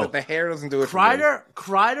 Mika. Bro, the hair doesn't do it.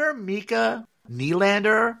 Kreider, Mika,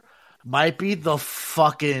 Nylander might be the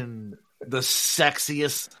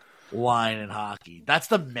sexiest line in hockey. That's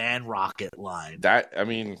the man rocket line.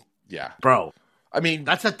 Yeah, bro.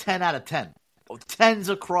 That's a 10 out of 10. 10s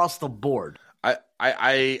across the board. I'm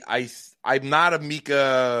not a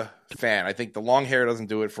Mika fan. I think the long hair doesn't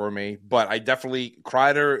do it for me, but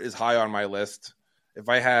Kreider is high on my list. If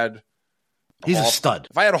I had He's a stud.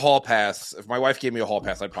 If I had a hall pass, if my wife gave me a hall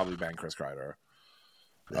pass, I'd probably bang Chris Kreider.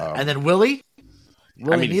 And then Willie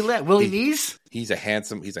Nees? He's a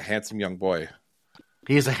handsome young boy.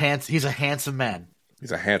 He's a handsome man.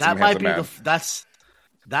 He's a handsome, That might be man. that's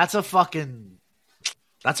a fucking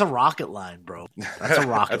that's a rocket line, bro. That's a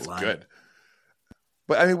rocket That's line. good.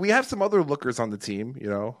 But I mean, we have some other lookers on the team.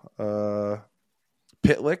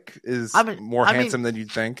 Pitlick is more handsome than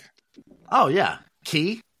you'd think. Oh yeah,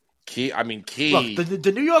 Key. Key. Look,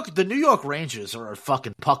 the New York Rangers are a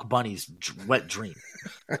fucking Puck Bunny's wet dream.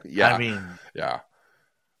 Yeah.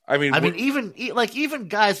 Even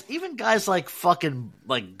guys like fucking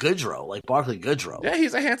like Goodrow, like Barclay Goodrow. Yeah,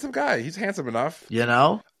 he's a handsome guy. He's handsome enough. You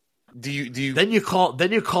know? Do you Then you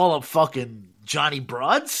call up fucking Johnny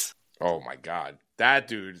Broads? Oh my god. That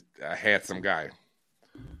dude, a handsome guy.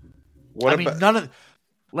 None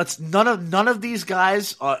of these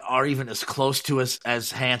guys are even as close to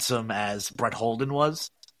as handsome as Brett Holden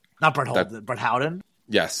was. Not Brett Holden, Brett Howden.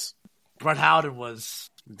 Yes. Brett Howden was.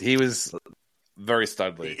 He was very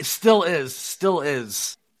studly. It still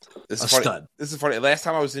is This is a funny. stud. This is funny. Last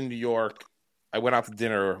time I was in New York, I went out to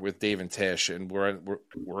dinner with Dave and Tish, and we're in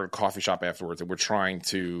a coffee shop afterwards, and we're trying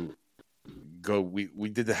to go. We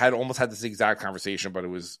almost had this exact conversation, but it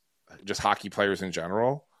was just hockey players in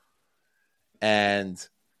general, and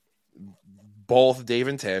both Dave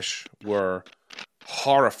and Tish were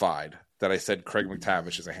horrified that I said Craig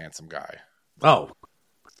McTavish is a handsome guy. Oh,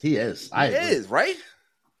 he is. He is, right?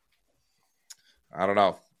 I don't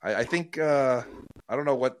know. I think I don't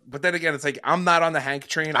know what, but then again, it's like I'm not on the Hank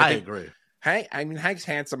train. I agree. Hank's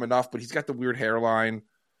handsome enough, but he's got the weird hairline.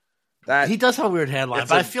 That he does have a weird hairline,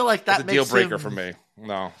 but I feel like that's a deal breaker for me.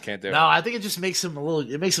 No, can't do it. No, I think it just makes him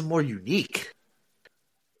it makes him more unique.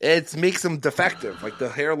 It makes him defective. Like the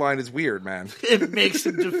hairline is weird, man. It makes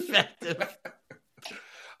him defective.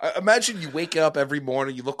 Imagine you wake up every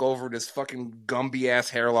morning, you look over, and this fucking Gumby ass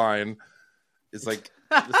hairline is like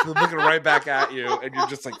just looking right back at you, and you're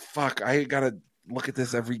just like, "Fuck, I gotta look at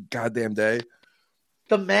this every goddamn day."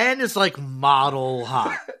 The man is like model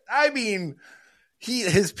hot. I mean,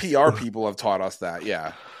 his PR people have taught us that.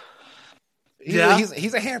 Yeah,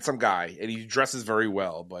 he's a handsome guy, and he dresses very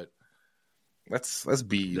well. But let's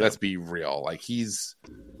be real. Like he's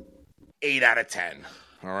 8 out of 10.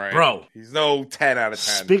 All right, bro. He's no 10 out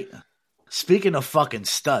of 10. Speaking of fucking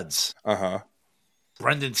studs,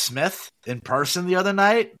 Brendan Smith in person the other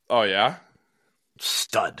night. Oh yeah,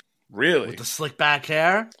 stud. Really, with the slick back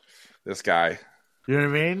hair. This guy. You know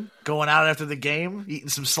what I mean? Going out after the game, eating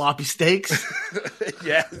some sloppy steaks.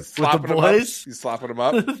 Yeah, with the boys. He's slopping them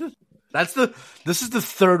up. This is the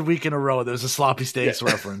third week in a row there's a sloppy steaks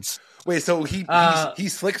reference. Wait, so he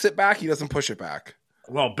slicks it back? He doesn't push it back?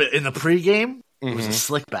 Well, but in the pregame, it was a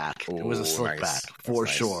slick back. It was a slick back for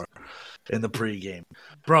sure. In the pregame,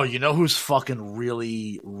 bro, you know who's fucking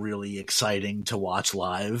really, really exciting to watch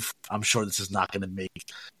live? I'm sure this is not going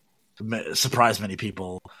to surprise many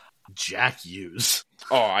people. Jack Hughes.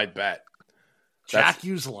 Oh, I bet. Jack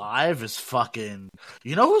Hughes live is fucking...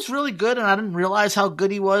 You know who's really good, and I didn't realize how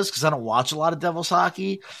good he was because I don't watch a lot of Devils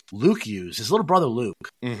hockey? Luke Hughes, his little brother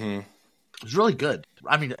Luke. Mm-hmm. He's really good.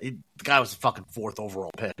 I mean, the guy was the fucking 4th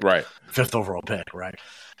overall pick. Right. 5th overall pick, right?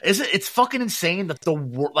 It's fucking insane that the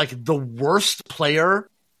worst player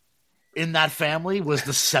in that family was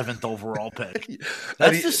the 7th overall pick.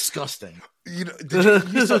 That's disgusting. You know,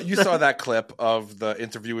 you saw that clip of the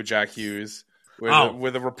interview with Jack Hughes where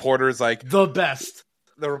the reporter's like the best.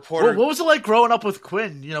 The reporter. What was it like growing up with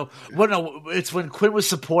Quinn? You know, it's when Quinn was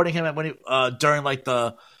supporting him and when he during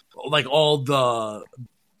all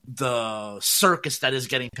the circus that is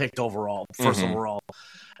getting picked overall, first overall.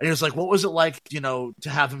 And he was like, what was it like, you know, to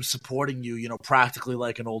have him supporting you, you know, practically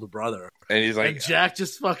like an older brother? And he's like, and Jack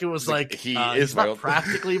just fucking was like, he's not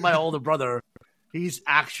practically my older brother. He's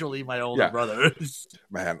actually my older brother.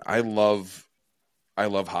 Man, I love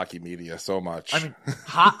hockey media so much. I mean,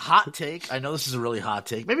 hot take. I know this is a really hot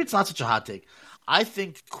take. Maybe it's not such a hot take. I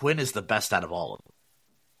think Quinn is the best out of all of them.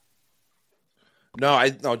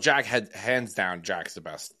 No, Jack hands down. Jack's the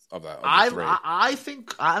best of the three. I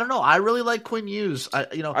think I don't know. I really like Quinn Hughes. I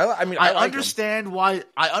understand why.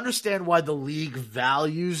 I understand why the league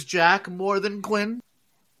values Jack more than Quinn.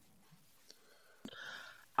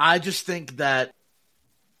 I just think that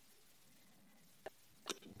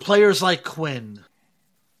players like Quinn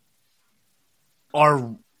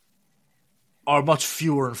are much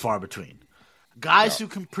fewer and far between. Guys who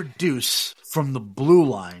can produce from the blue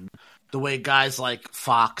line the way guys like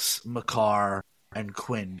Fox, Makar, and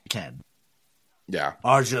Quinn can. Yeah.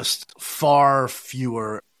 Are just far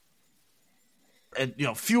fewer and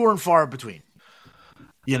fewer and far between.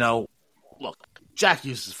 You know, look, Jack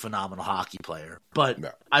Hughes is a phenomenal hockey player, but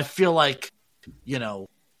I feel like,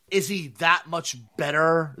 is he that much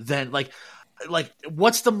better than like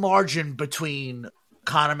what's the margin between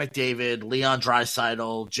Connor McDavid, Leon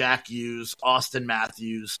Draisaitl, Jack Hughes, Austin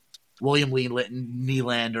Matthews, William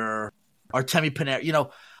Nylander,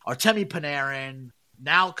 Artemi Panarin,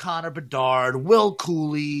 now Connor Bedard, Logan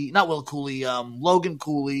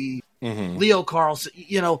Cooley, Leo Carlson,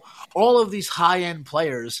 all of these high-end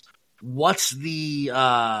players. What's the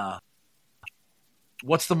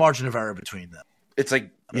margin of error between them? It's like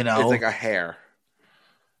it's like a hair.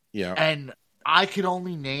 Yeah. And I could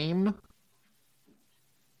only name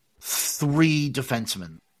 3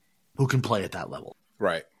 defensemen who can play at that level.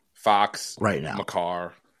 Right. Fox, right now.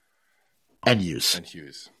 Makar, and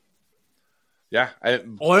Hughes. Yeah.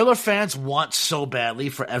 Oiler fans want so badly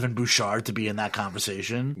for Evan Bouchard to be in that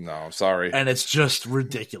conversation. No, I'm sorry. And it's just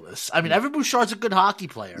ridiculous. I mean, Evan Bouchard's a good hockey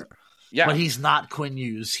player. Yeah. But he's not Quinn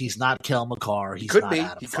Hughes. He's not Cale Makar. He could be.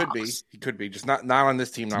 He could be. Just not on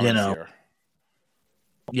this team, not this year.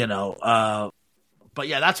 But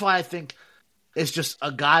yeah, that's why I think it's just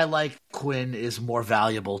a guy like Quinn is more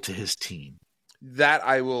valuable to his team. That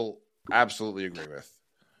I will absolutely agree with.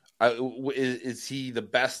 Is he the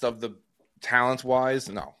best of the talent-wise?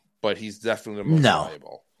 No. But he's definitely the most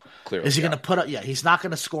valuable. Clearly. Is he going to put up? Yeah, he's not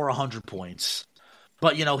going to score 100 points.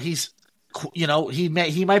 But, he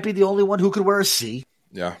might be the only one who could wear a C.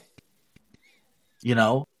 Yeah. You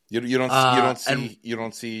don't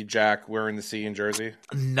see Jack wearing the C in Jersey?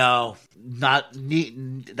 No,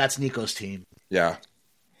 that's Nico's team. Yeah.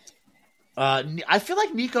 I feel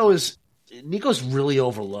like Nico's really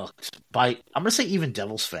overlooked by, I'm gonna say, even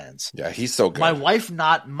Devils fans. Yeah, he's so good. My wife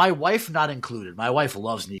not included. My wife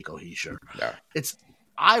loves Nico Hischier. Yeah.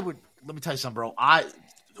 Let me tell you something, bro.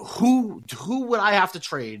 Who would I have to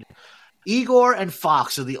trade? Igor and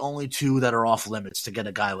Fox are the only 2 that are off limits to get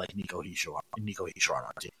a guy like Nico Hischier on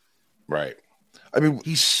our team. Right. I mean,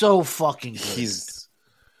 he's so fucking good. He's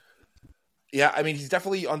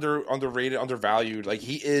definitely underrated, undervalued. Like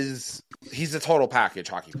he's a total package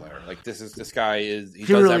hockey player. Like this guy does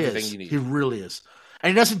really everything you need. He really is.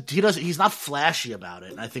 And he's not flashy about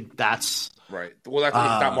it. And I think that's right. Well, that's he's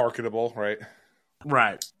not marketable, right?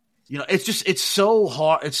 Right. It's so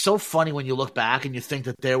hard. It's so funny when you look back and you think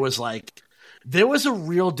that there was a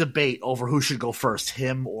real debate over who should go first,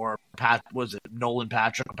 him or Nolan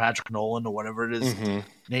Patrick or Patrick Nolan or whatever it is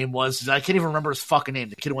name was. I can't even remember his fucking name.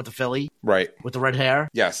 The kid who went to Philly, right, with the red hair.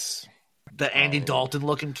 Yes, the Andy Dalton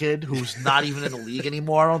looking kid who's not even in the league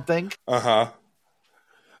anymore. I don't think. I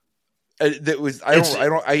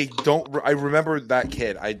remember that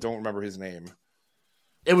kid. I don't remember his name.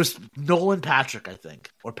 It was Nolan Patrick, I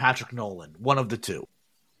think, or Patrick Nolan, one of the 2.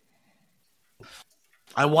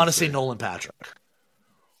 I want to say Nolan Patrick.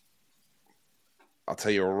 I'll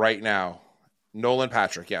tell you right now, Nolan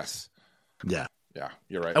Patrick. Yes. Yeah. Yeah,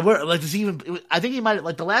 you're right. Does he even? I think he might.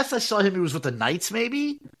 Like the last I saw him, he was with the Knights,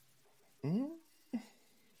 maybe.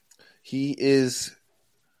 He is.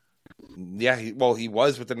 Yeah. He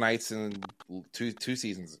was with the Knights in two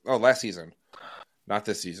seasons. Oh, last season, not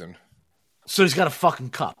this season. So he's got a fucking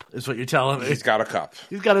cup, is what you're telling me. He's got a cup.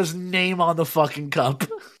 He's got his name on the fucking cup,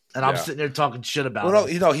 and I'm sitting there talking shit about him.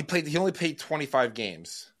 No, he only played 25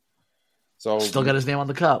 games, so still got his name on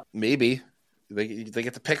the cup. Maybe they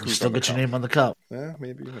get to pick. Who's still get your name on the cup. Yeah,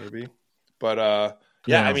 maybe. But I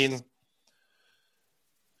mean,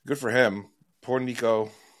 good for him. Poor Nico.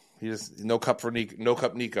 He just no cup for Nico. No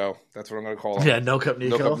cup Nico. That's what I'm going to call him. Yeah, no cup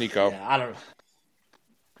Nico. No cup Nico. Yeah, I don't.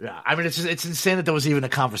 Yeah, I mean, it's insane that there was even a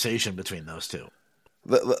conversation between those 2.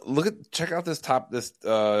 Check out this top. These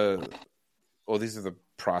are the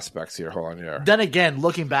prospects here. Hold on here. Then again,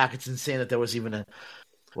 looking back, it's insane that there was even a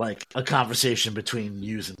conversation between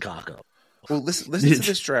Hughes and Kakko. Well, listen to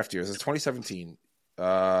this draft year. This is 2017.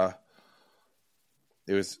 It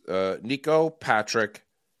was Nico, Patrick,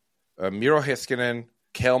 Miro Heiskanen,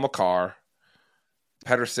 Cale Makar,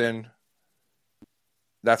 Pedersen.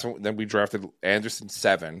 Then we drafted Anderson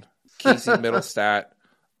 7, Casey Middlestat,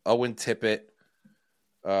 Owen Tippett,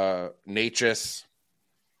 Natchez,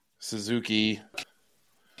 Suzuki.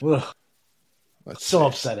 Ugh. So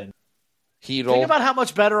upsetting. Hedl. Think about how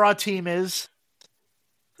much better our team is.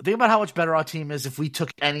 Think about how much better our team is if we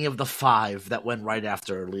took any of the 5 that went right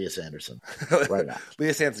after Elias Anderson. Right now.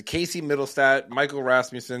 Elias Anderson, Casey Middlestat, Michael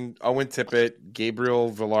Rasmussen, Owen Tippett,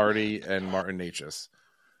 Gabriel Velarde, and Martin Natchez.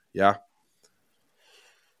 Yeah.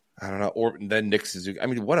 I don't know. Or then Nick Suzuki. I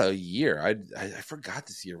mean, what a year. I forgot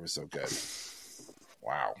this year was so good.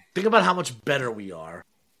 Wow. Think about how much better we are.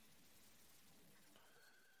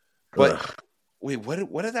 But wait, what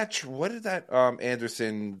did that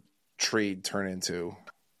Anderson trade turn into?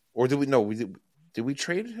 Or did we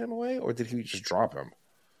trade him away, or did he just drop him?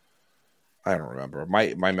 I don't remember.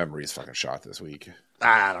 My memory is fucking shot this week.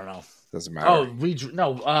 I don't know. Doesn't matter. Oh,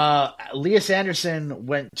 Elias Anderson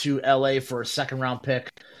went to LA for a second round pick.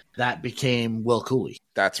 That became Will Cooley.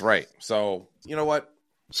 That's right. So you know what?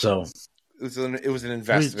 So it was an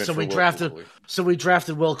investment. We drafted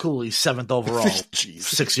Will Cooley 7th overall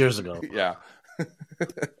 6 years ago. Yeah,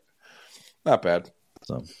 not bad.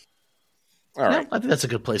 So. All right. I think that's a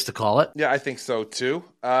good place to call it. Yeah, I think so too.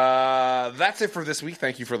 That's it for this week.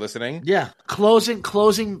 Thank you for listening. Yeah.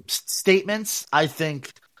 Closing statements. I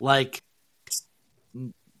think,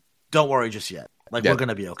 don't worry just yet. We're going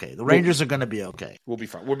to be okay. The Rangers are going to be okay. We'll be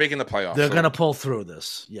fine. We're making the playoffs. They're going to pull through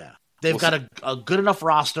this. Yeah. They've got a good enough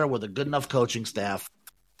roster with a good enough coaching staff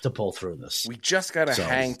to pull through this. We just got to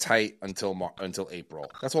hang tight until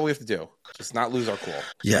April. That's what we have to do. Just not lose our cool.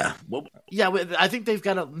 Yeah. Well, yeah, I think they've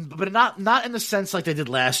got to, but not in the sense like they did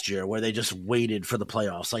last year where they just waited for the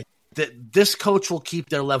playoffs. Like this coach will keep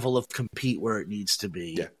their level of compete where it needs to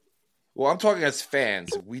be. Yeah. Well, I'm talking as fans.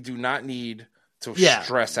 We do not need to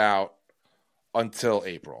stress out until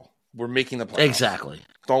April. We're making the playoffs. Exactly.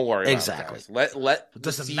 Don't worry about it, guys. Let it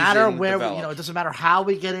doesn't matter where it doesn't matter how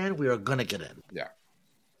we get in, we are going to get in. Yeah.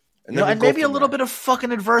 And maybe a little bit of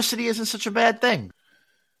fucking adversity isn't such a bad thing.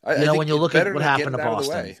 When you look at what happened to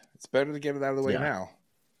Boston. It's better to get it out of the way now.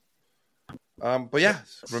 But yeah,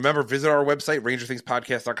 remember, visit our website,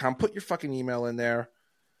 rangerthingspodcast.com. Put your fucking email in there.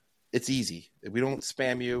 It's easy. We don't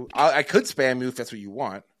spam you. I could spam you if that's what you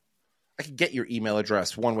want. I could get your email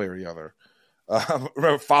address one way or the other.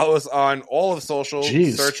 Remember, follow us on all of the socials.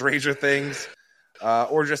 Search Ranger Things.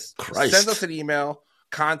 Or just send us an email,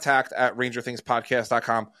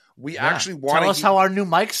 contact@rangerthingspodcast.com. We actually want to tell us how our new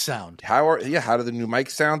mics sound. How do the new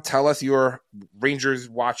mics sound? Tell us your Rangers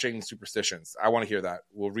watching superstitions. I want to hear that.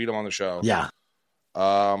 We'll read them on the show. Yeah.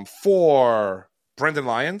 For Brendan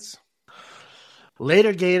Lyons.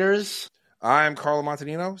 Later, Gators. I'm Carlo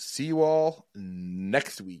Montanino. See you all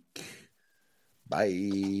next week.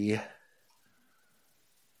 Bye.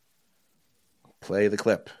 Play the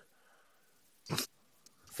clip.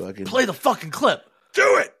 Play the fucking clip.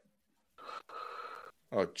 Do it.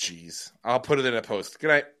 Oh, jeez. I'll put it in a post. Good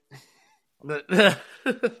night.